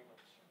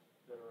agreements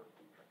that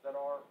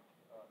are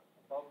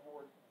above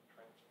board and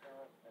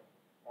transparent and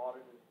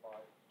audited by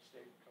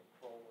state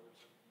controllers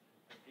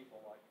and people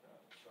like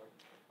that. So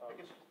I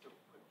guess just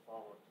a quick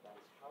follow-up to that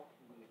is how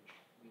can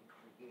we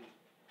create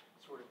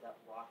sort of that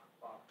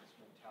lockbox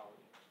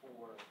mentality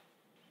for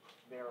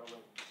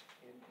Maryland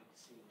and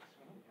DC,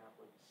 so we can have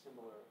like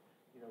similar,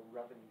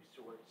 revenue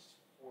source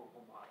for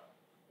WMATA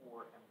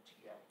or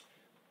MTA?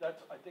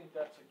 I think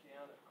that's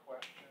again a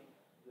question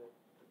that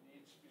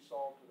needs to be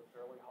solved at a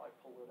fairly high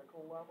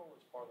political level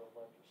as part of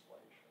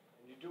legislation.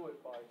 And you do it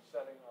by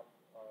setting up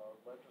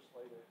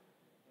legislative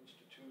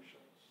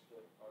institutions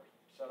that are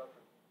set up.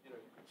 You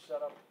could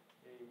set up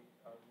a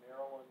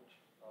Maryland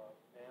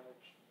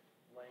managed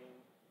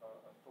lane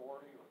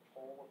authority or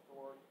toll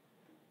authority,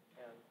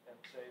 and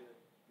say that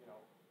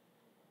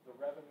the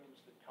revenues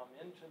that come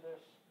into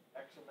this,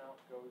 X amount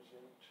goes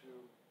into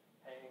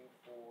paying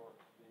for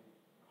the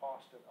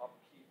cost and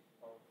upkeep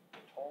of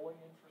the tolling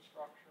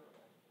infrastructure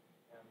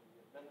and the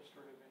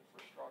administrative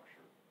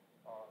infrastructure,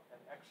 and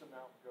X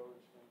amount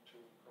goes into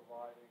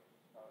providing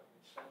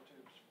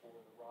incentives for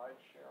the ride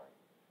sharing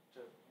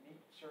to meet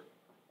certain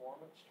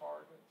performance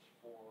targets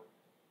for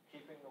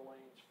keeping the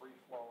lanes free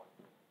flowing,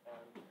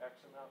 and X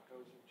amount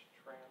goes into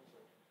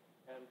transit.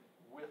 And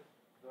with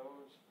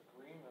those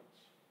agreements,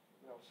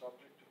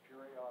 subject to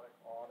periodic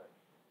audit,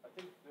 I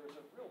think there's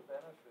a real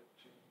benefit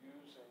to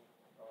using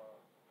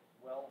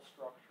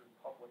well-structured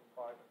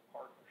public-private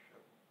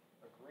partnership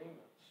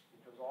agreements,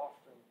 because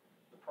often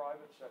the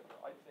private sector,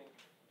 I think,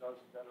 does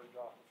a better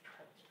job of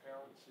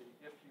transparency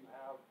if you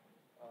have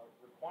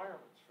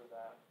requirements for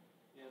that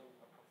in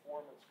a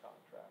performance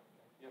contract.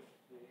 If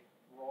the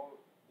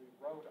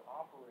road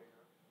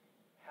operator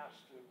has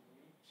to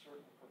meet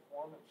certain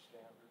performance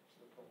standards,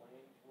 that the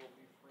lanes will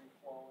be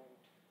free-flowing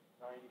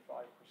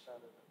 95%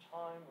 of the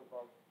time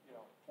above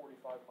 45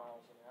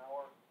 miles an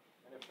hour,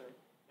 and if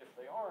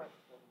they aren't,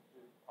 then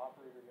the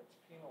operator gets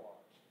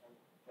penalized, and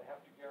they have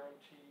to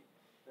guarantee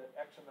that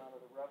X amount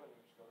of the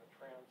revenues go to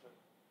transit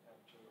and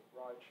to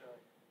ride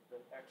sharing that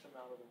X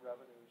amount of the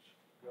revenues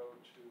go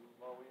to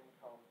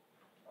low-income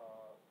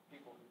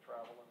people who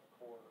travel in the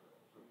corridor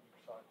as a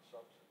user-side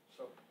subsidy.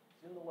 So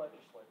it's in the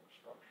legislative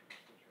structures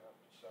that you have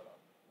to set up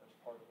as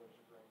part of those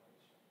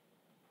agreements.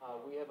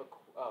 We have a,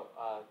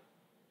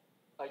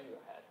 you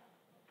go ahead.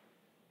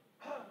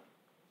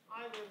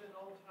 I live in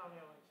Old Town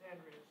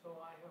Alexandria, so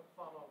I have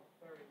followed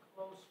very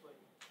closely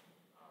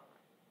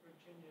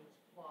Virginia's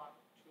plot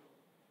to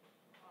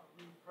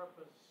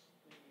repurpose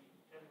the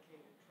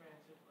dedicated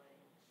transit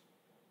lanes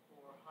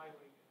for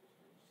highway users.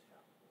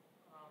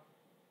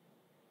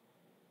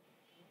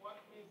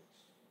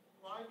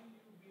 Why do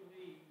you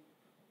believe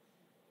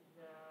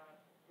that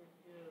it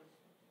is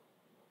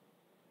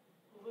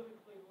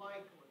politically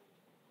likely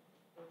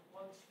that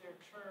once they're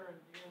turned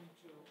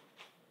into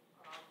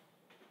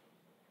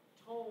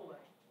toll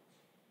lanes,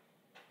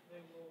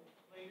 they will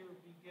later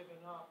be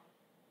given up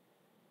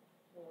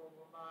for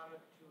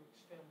WMATA to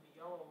extend the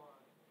yellow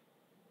line?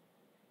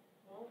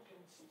 Won't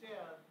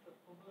instead the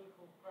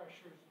political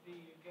pressures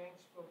be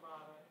against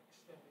WMATA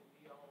extending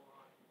the yellow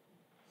line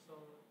so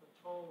that the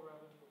toll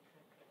revenue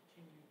can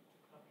continue to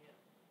come in?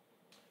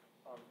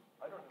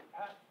 I don't know,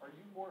 Pat, are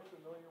you more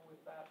familiar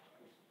with that?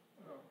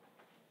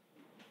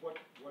 What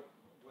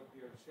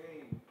they're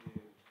saying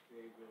is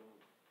they will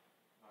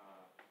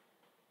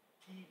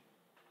keep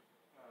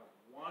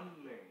one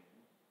lane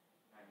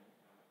and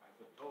as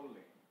a toll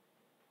lane,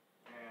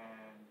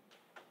 and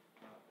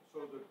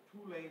so the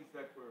two lanes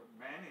that were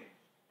managed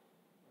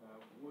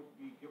would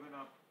be given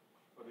up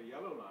for the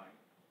yellow line.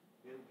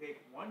 They'll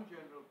take one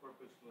general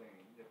purpose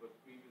lane that was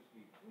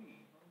previously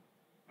free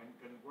and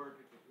convert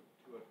it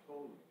to a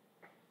toll lane.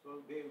 So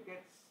they'll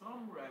get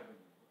some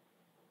revenue,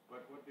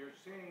 but what they're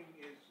saying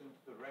is since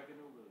the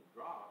revenue will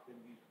drop in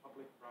these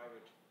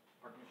public-private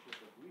partnership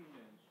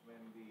agreements,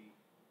 when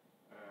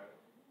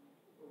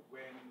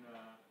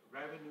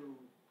revenue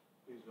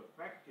is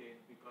affected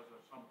because of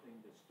something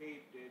the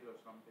state did or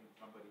something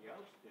somebody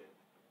else did,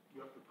 you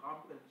have to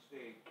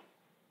compensate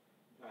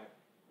that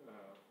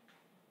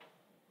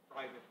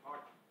private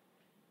partner.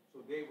 So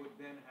they would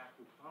then have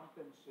to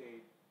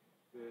compensate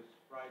this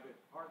private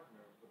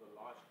partner for the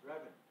lost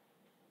revenue.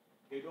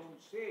 They don't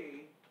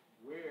say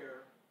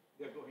where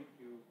they're going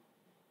to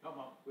come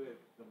up with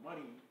the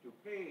money to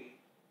pay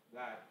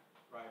that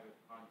private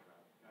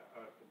contract,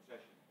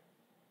 concession.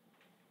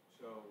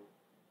 So,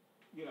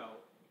 you know,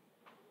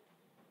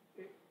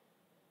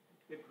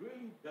 it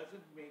really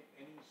doesn't make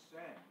any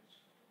sense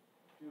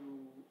to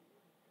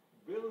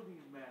build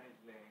these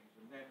managed lanes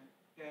and then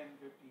 10,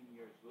 15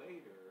 years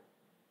later,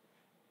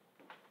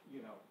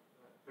 you know,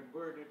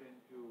 convert it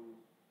into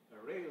a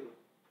rail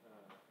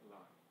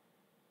line.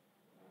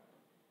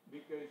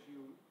 Because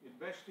you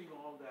investing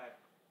all that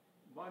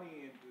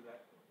money into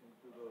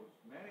those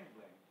managed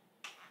lanes,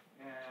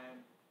 and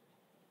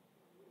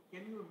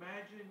can you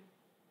imagine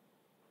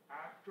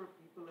after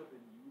people have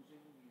been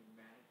using these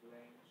managed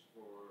lanes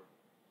for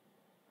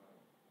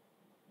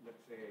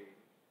let's say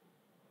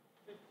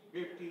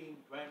 15,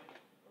 20,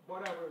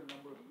 whatever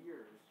number of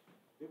years,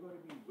 they're going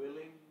to be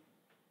willing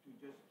to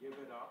just give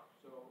it up.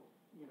 So,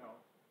 you know,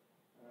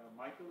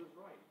 Michael is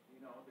right.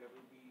 You know, there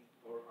will be,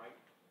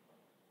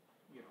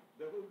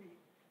 there will be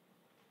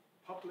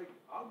public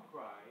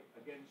outcry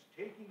against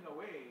taking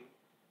away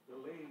the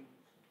lanes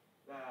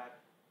that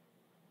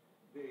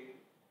they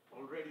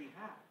already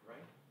have,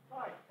 right?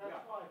 Right,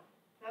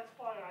 that's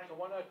why I. So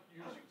why not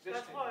use existing?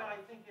 That's why I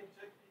think it's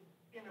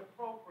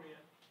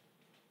inappropriate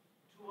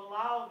to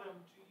allow them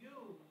to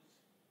use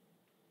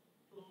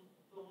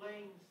the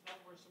lanes that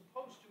were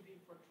supposed to be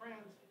for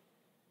transit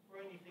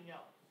for anything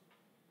else.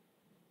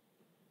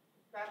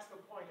 That's the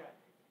point I make.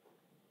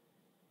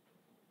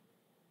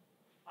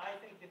 I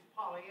think it's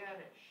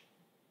Pollyannish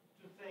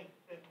to think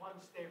that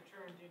once they're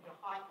turned into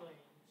hot lanes,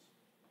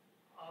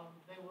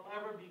 they will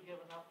ever be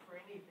given up for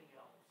anything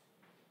else.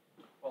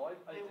 Well, I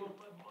They think, will,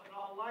 in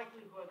all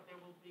likelihood, there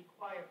will be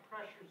quiet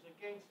pressures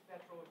against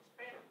metro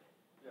expanding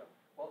yeah.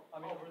 Well, I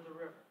mean, over the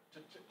river.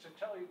 to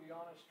tell you the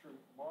honest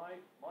truth, my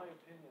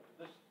opinion,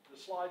 the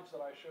slides that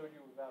I showed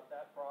you about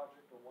that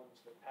project are ones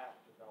that Pat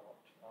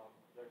developed.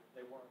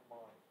 They weren't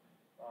mine.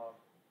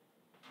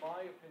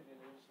 My opinion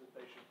is that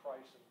they should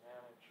price and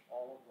manage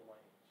all of the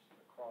lanes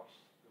across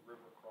the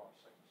river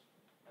crossings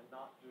and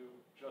not do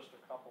just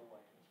a couple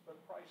lanes, but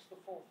price the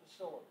full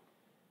facility.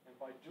 And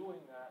by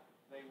doing that,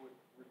 they would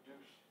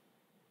reduce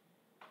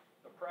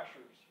the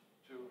pressures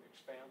to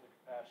expand the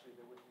capacity.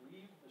 They would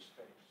leave the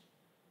space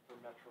for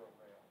Metro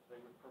Rail.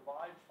 They would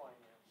provide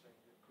financing that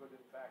could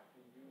in fact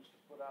be used to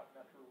put out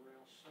Metro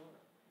Rail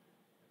sooner,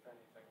 if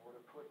anything, or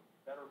to put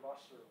better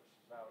bus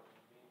services out in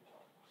the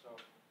meantime. So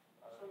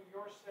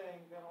you're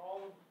saying that all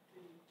of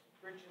the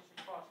bridges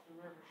across the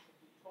river should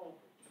be toll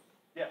bridges?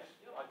 yes,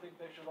 I think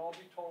they should all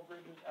be toll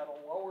bridges at a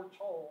lower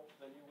toll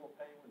than you will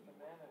pay with the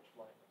managed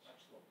lanes.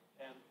 Absolutely.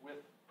 And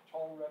with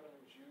toll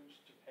revenues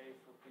used to pay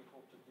for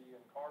people to be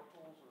in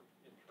carpools or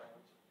in transit.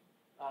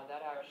 That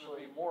That would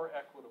actually be more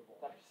equitable.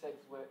 that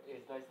segues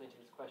nicely into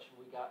this question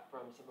we got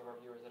from some of our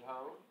viewers at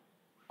home.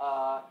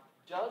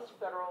 Does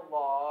federal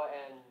law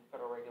and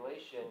federal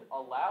regulation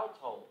allow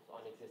tolls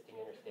on existing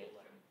interstate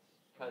lanes?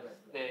 Because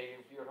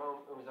your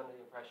home was under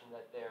the impression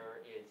that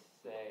there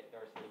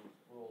are some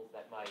rules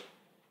that might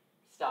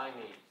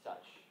stymie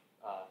such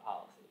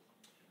policies.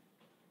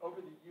 Over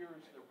the years,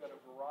 there have been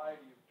a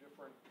variety of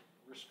different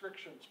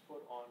restrictions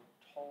put on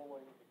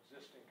tolling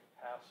existing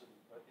capacity,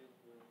 but in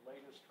the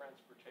latest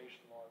transportation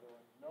law, there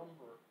are a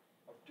number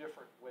of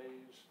different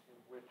ways in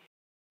which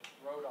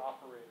road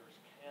operators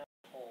can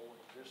toll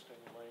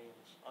existing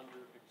lanes under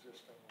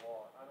existing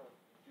law.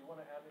 Do you want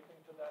to add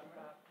anything to that,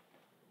 Matt?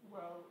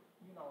 Well,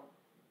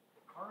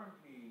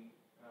 currently,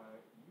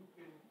 you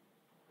can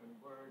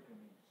convert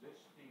an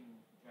existing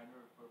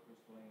general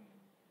purpose lane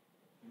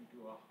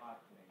into a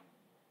hot lane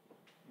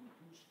in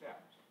 2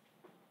 steps.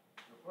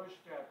 The first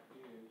step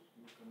is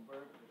you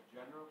convert the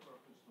general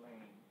purpose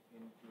lane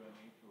into an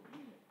HOV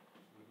lane.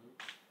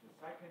 The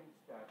second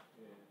step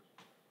is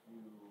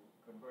you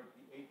convert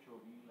the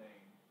HOV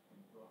lane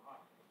into a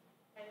hot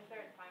lane. And is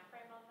there a time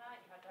frame on that?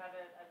 You have to have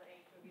it as an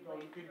HOV No,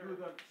 you can do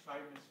the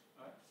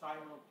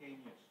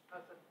simultaneous. Oh,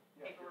 so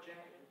Yeah, paperwork.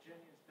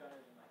 Virginia's done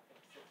it in, I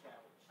think, 6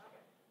 hours.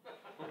 Okay.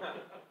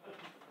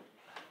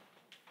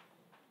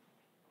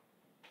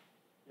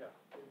 Yeah,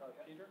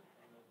 Peter?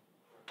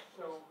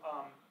 So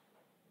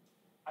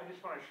I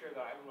just want to share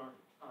that I've learned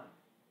a ton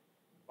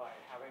by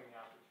having the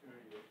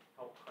opportunity to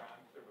help craft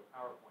sort of a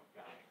PowerPoint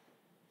guide.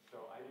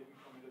 So I didn't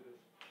come into this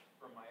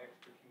from my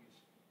expertise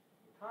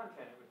in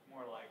content. It was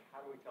more like,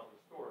 how do we tell the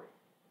story?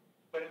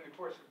 But in the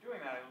course of doing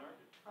that, I learned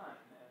a ton.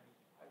 And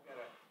I've got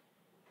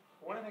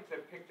one of the things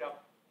I picked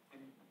up,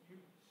 and you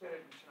said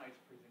it in tonight's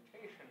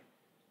presentation,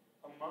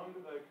 among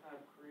the kind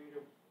of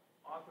creative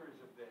authors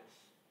of this,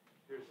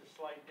 there's a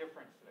slight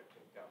difference that I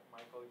picked up.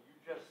 Michael, you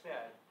just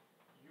said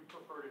you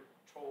prefer to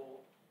toll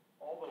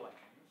all the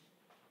lanes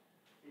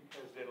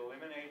because it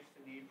eliminates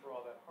the need for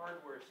all that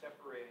hardware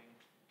separating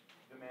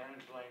the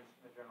managed lanes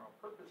from the general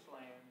purpose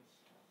lanes,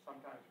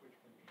 sometimes which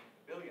can be in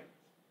the billions,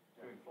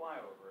 doing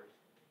flyovers.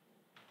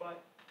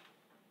 But,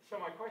 so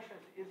my question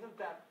is, isn't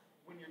that,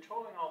 when you're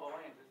tolling all the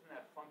lanes, isn't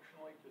that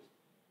functionally just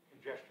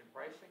congestion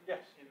pricing?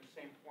 Yes. In the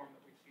same form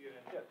that we see it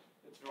in Yes,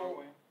 it's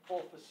Norway?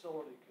 full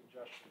facility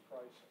congestion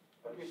pricing,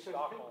 Okay, as so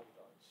Stockholm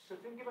does. So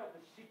think about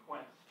the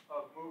sequence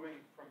of moving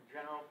from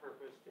general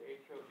purpose to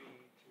HOV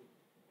to,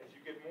 as you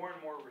get more and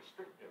more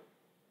restrictive.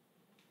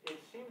 It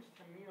seems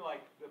to me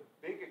like the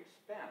big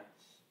expense,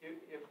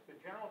 if the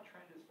general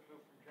trend is to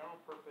move from general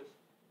purpose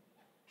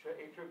to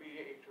HOV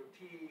to HOT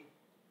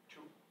to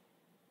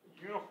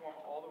uniform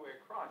all the way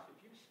across, if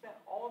you spent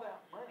all that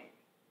money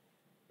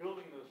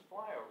building those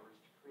flyovers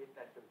to create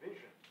that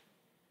division,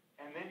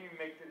 and then you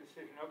make the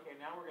decision, okay,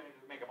 now we're going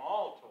to make them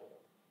all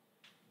toll,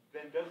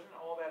 then doesn't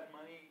all that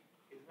money,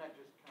 isn't that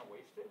just kind of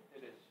wasted?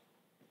 It is.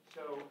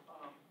 So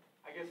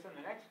I guess then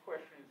the next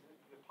question is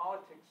the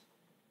politics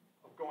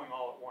of going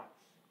all at once.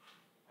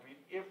 I mean,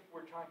 if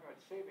we're talking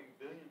about saving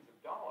billions of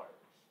dollars,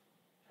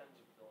 Tens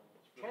of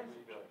billions. tens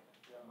of billions,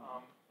 Yeah.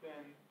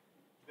 then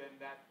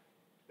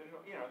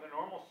the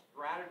normal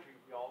strategy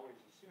we always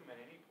assume in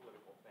any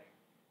political thing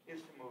is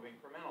to move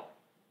incrementally.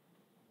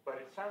 But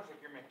it sounds like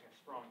you're making a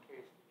strong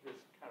case to just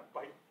kind of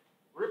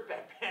rip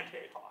that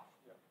Band-Aid off.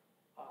 Yeah.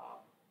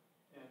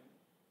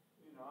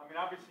 I mean,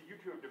 obviously you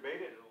two have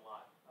debated it a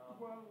lot.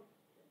 Well,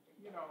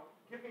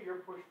 Give me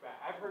your pushback.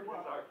 I've heard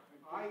this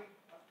argument.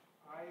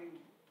 I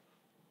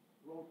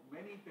wrote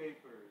many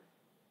papers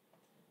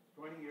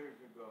 20 years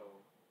ago,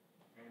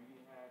 and we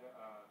had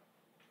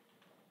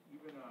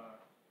even a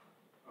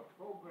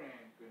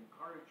program to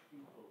encourage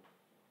people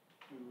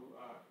to,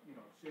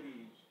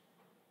 cities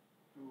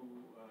to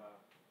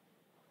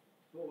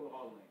toll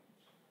all lanes,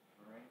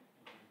 all right?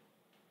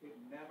 It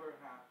never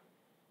happened.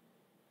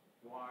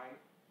 Why?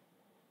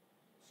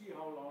 See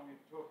how long it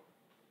took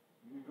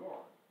New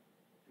York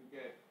to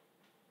get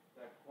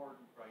that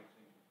cordon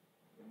pricing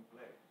in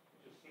place.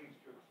 It just seems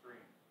too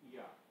extreme.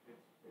 Yeah,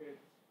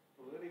 it's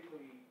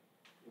politically,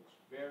 it's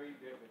very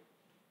difficult.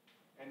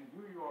 And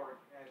New York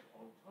has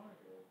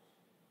alternatives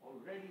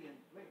already in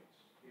place.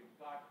 They've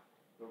got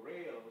the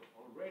rail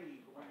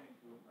already going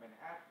into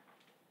Manhattan.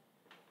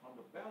 On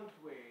the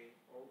Beltway,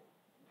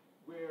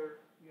 where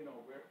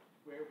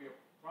we're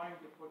trying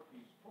to put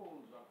these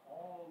tolls on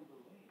all the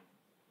lanes,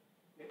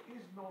 there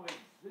is no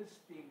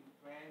existing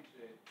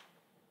transit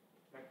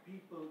that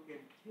people can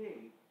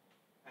take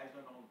as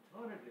an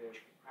alternative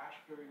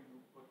after you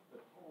put the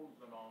tolls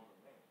on all the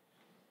lanes.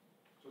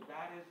 So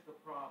that is the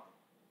problem.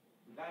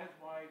 That is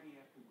why we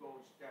have to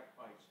go step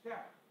by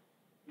step,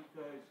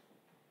 because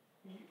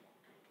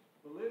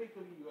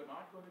politically you're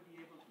not going to be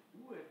able to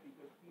do it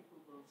because people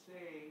will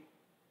say,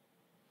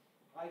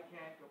 I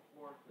can't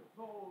afford the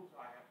tolls,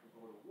 I have to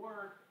go to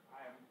work,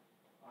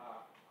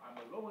 I'm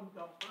a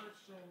low-income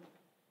person,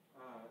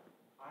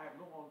 I have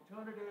no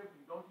alternative,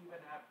 you don't even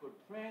have good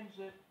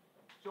transit.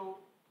 So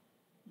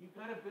you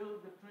got to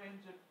build the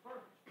transit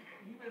first.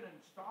 Even in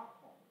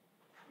Stockholm,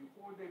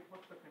 before they put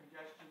the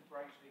congestion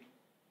pricing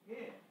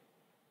in,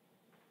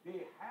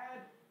 they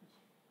had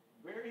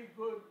very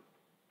good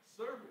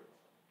service,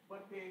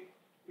 but it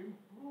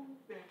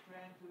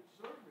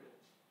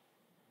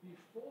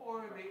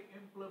before they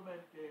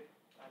implemented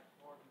at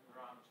Morton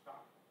around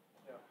Stockholm.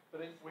 Yeah,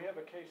 but we have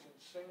a case in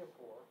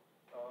Singapore,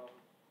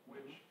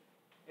 which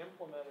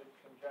implemented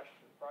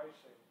congestion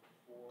pricing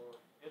for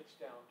its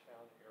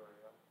downtown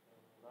area in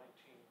the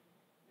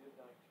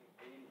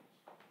mid-1980s.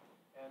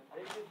 And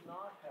they did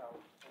not have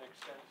an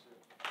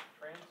extensive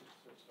transit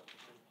system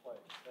in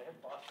place. They had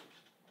buses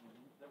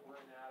that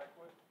were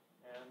inadequate,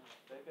 and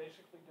they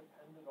basically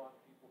depended on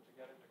people to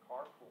get into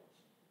carpools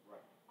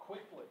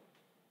quickly,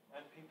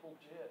 and people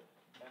did.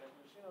 And it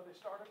was, they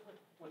started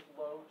with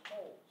low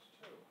tolls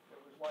too. It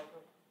was like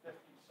a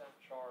 50-cent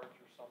charge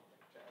or something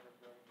to enter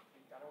during the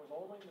peak, and it was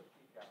only in the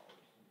peak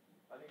hours.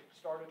 I think it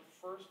started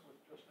first with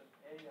just an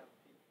AM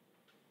peak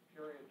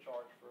period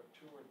charge for a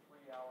 2 or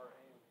 3 hour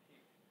AM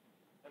peak.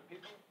 And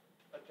people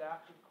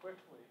adapted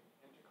quickly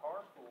into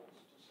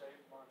carpools to save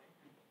money.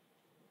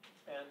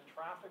 And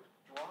traffic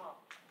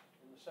dropped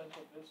in the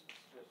central business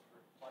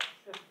district by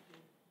 50%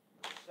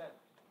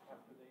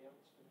 after they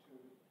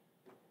instituted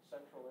the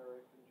central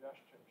area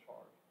congestion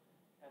charge.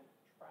 And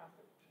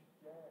traffic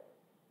today,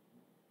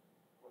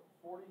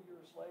 40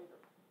 years later,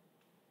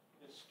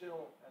 is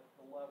still at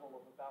the level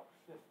of about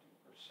 50%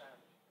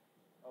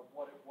 of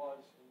what it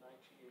was in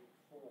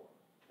 1984.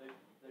 They've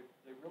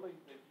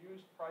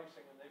used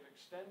pricing, and they've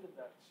extended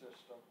that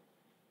system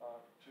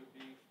to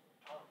be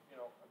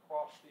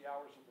across the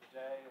hours of the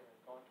day, and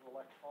they've gone to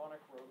electronic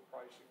road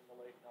pricing in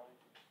the late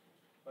 90s.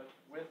 But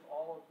with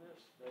all of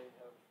this, they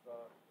have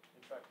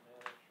in fact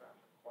managed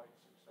traffic quite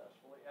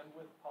successfully and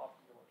with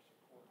popular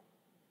support.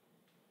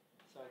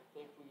 So I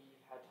think we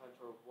had time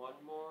for one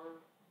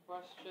more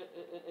question.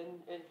 I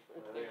think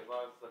as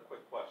long as it's a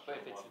quick question.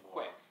 But if it's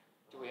quick,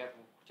 do we have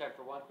time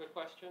for one quick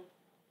question?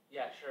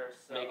 Yeah, sure.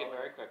 So, Make it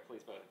very quick,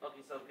 please, buddy. Okay,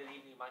 so good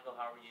evening, Michael.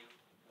 How are you?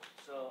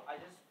 So I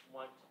just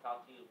want to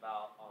talk to you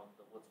about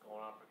what's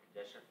going on for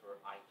congestion for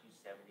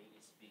I-270.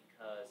 Is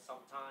because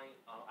sometime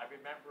I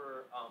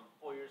remember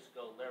 4 years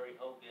ago, Larry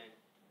Hogan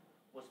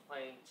was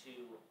planning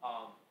to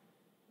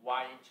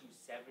widen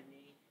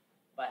 270.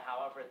 But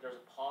however,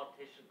 there's a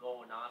politician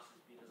going on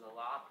because a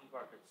lot of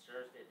people are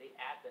concerned that they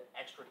add the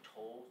extra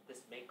tolls.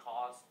 This may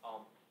cause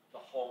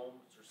the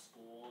homes or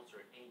schools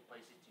or any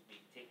places to be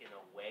taken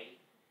away.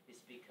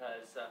 It's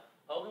because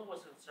Hogan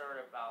was concerned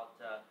about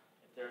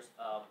if there's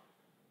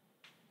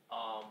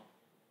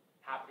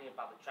happening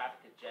about the traffic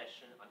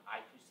congestion on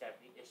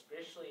I-270,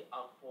 especially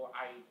for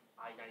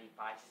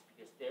I-95,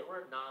 because there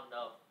were not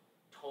enough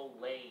toll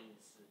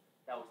lanes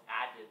that was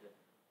added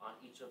on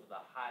each of the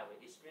highway,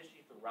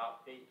 especially for Route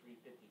 53,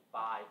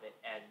 55,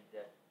 and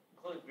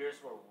including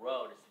Beersville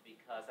Road. Is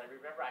because I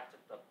remember I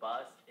took the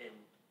bus in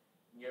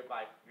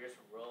nearby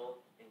Beersville Road,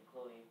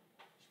 including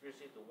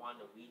especially the one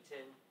to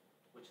Wheaton,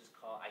 which is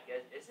called, I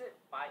guess, is it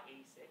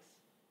 586?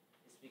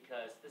 It's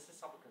because this is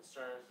some of the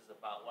concerns is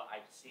about what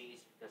I see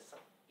is because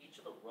each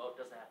of the road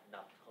doesn't have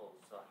enough tolls.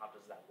 So how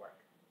does that work?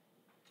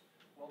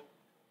 Well,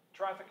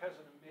 traffic has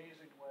an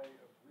amazing way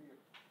of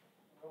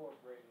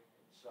re-equilibrating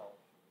itself.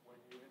 When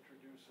you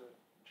introduce a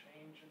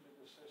change into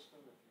the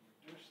system, if you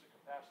reduce the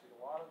capacity,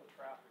 a lot of the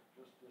traffic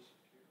just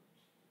disappears.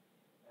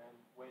 And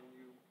when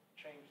you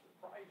change the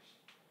price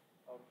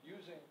of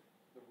using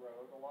the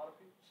road, a lot of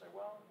people say,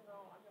 well,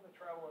 I'm going to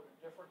travel at a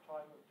different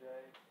time of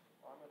day,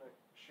 or I'm going to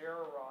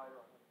share a ride, or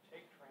I'm going to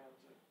take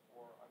transit,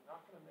 or I'm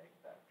not going to make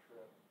that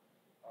trip.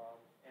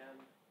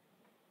 And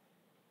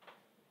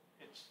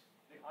it's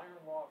the iron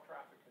law of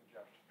traffic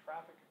congestion.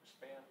 Traffic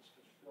expands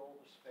to fill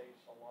the space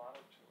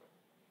allotted to it.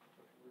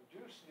 So if you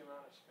reduce the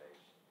amount of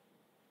space,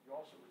 you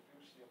also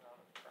reduce the amount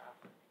of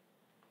traffic.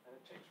 And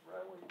it takes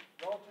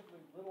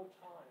relatively little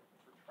time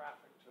for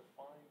traffic to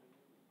find a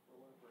new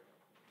equilibrium.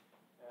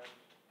 And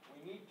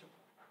we need to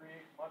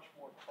create much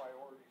more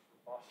priority for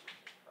buses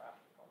and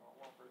traffic on all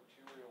of our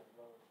arterial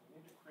roads.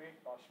 We need to create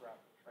bus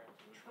rapid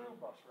transit, true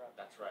bus rapid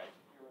That's transit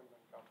right. here in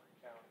Montgomery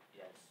County.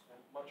 Yes. And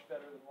much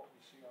better than what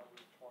we see on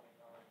Route 29.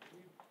 We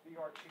need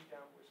BRT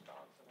down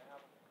Wisconsin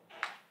Avenue,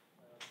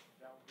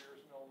 down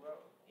Beers Mill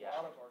Road, a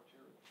lot of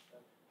arterials.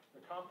 And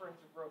the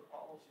Comprehensive Growth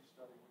Policy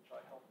Study, which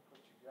I helped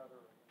put together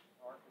and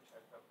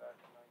architect of back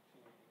in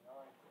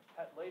 1989,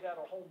 had laid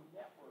out a whole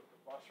network of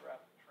bus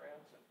rapid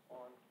transit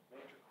on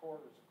major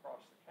corridors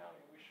across the county.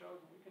 And we showed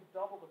that we could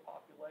double the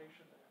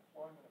population and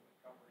employment of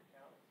Montgomery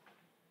County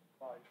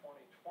by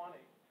 2020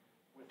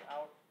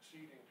 without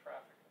exceeding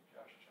traffic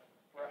congestion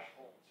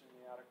thresholds in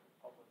the adequate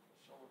public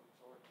facilities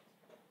ordinance.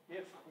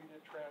 If we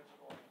did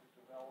transit-oriented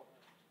development,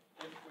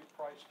 if we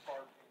priced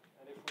parking,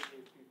 and if we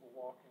gave people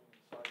walking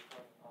and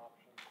cycling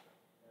options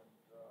and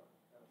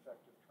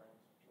effective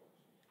transit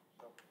choices.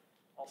 So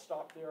I'll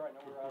stop there. I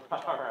know we're out of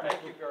time. All right.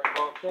 Thank you very much.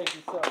 Well, thank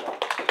you so much.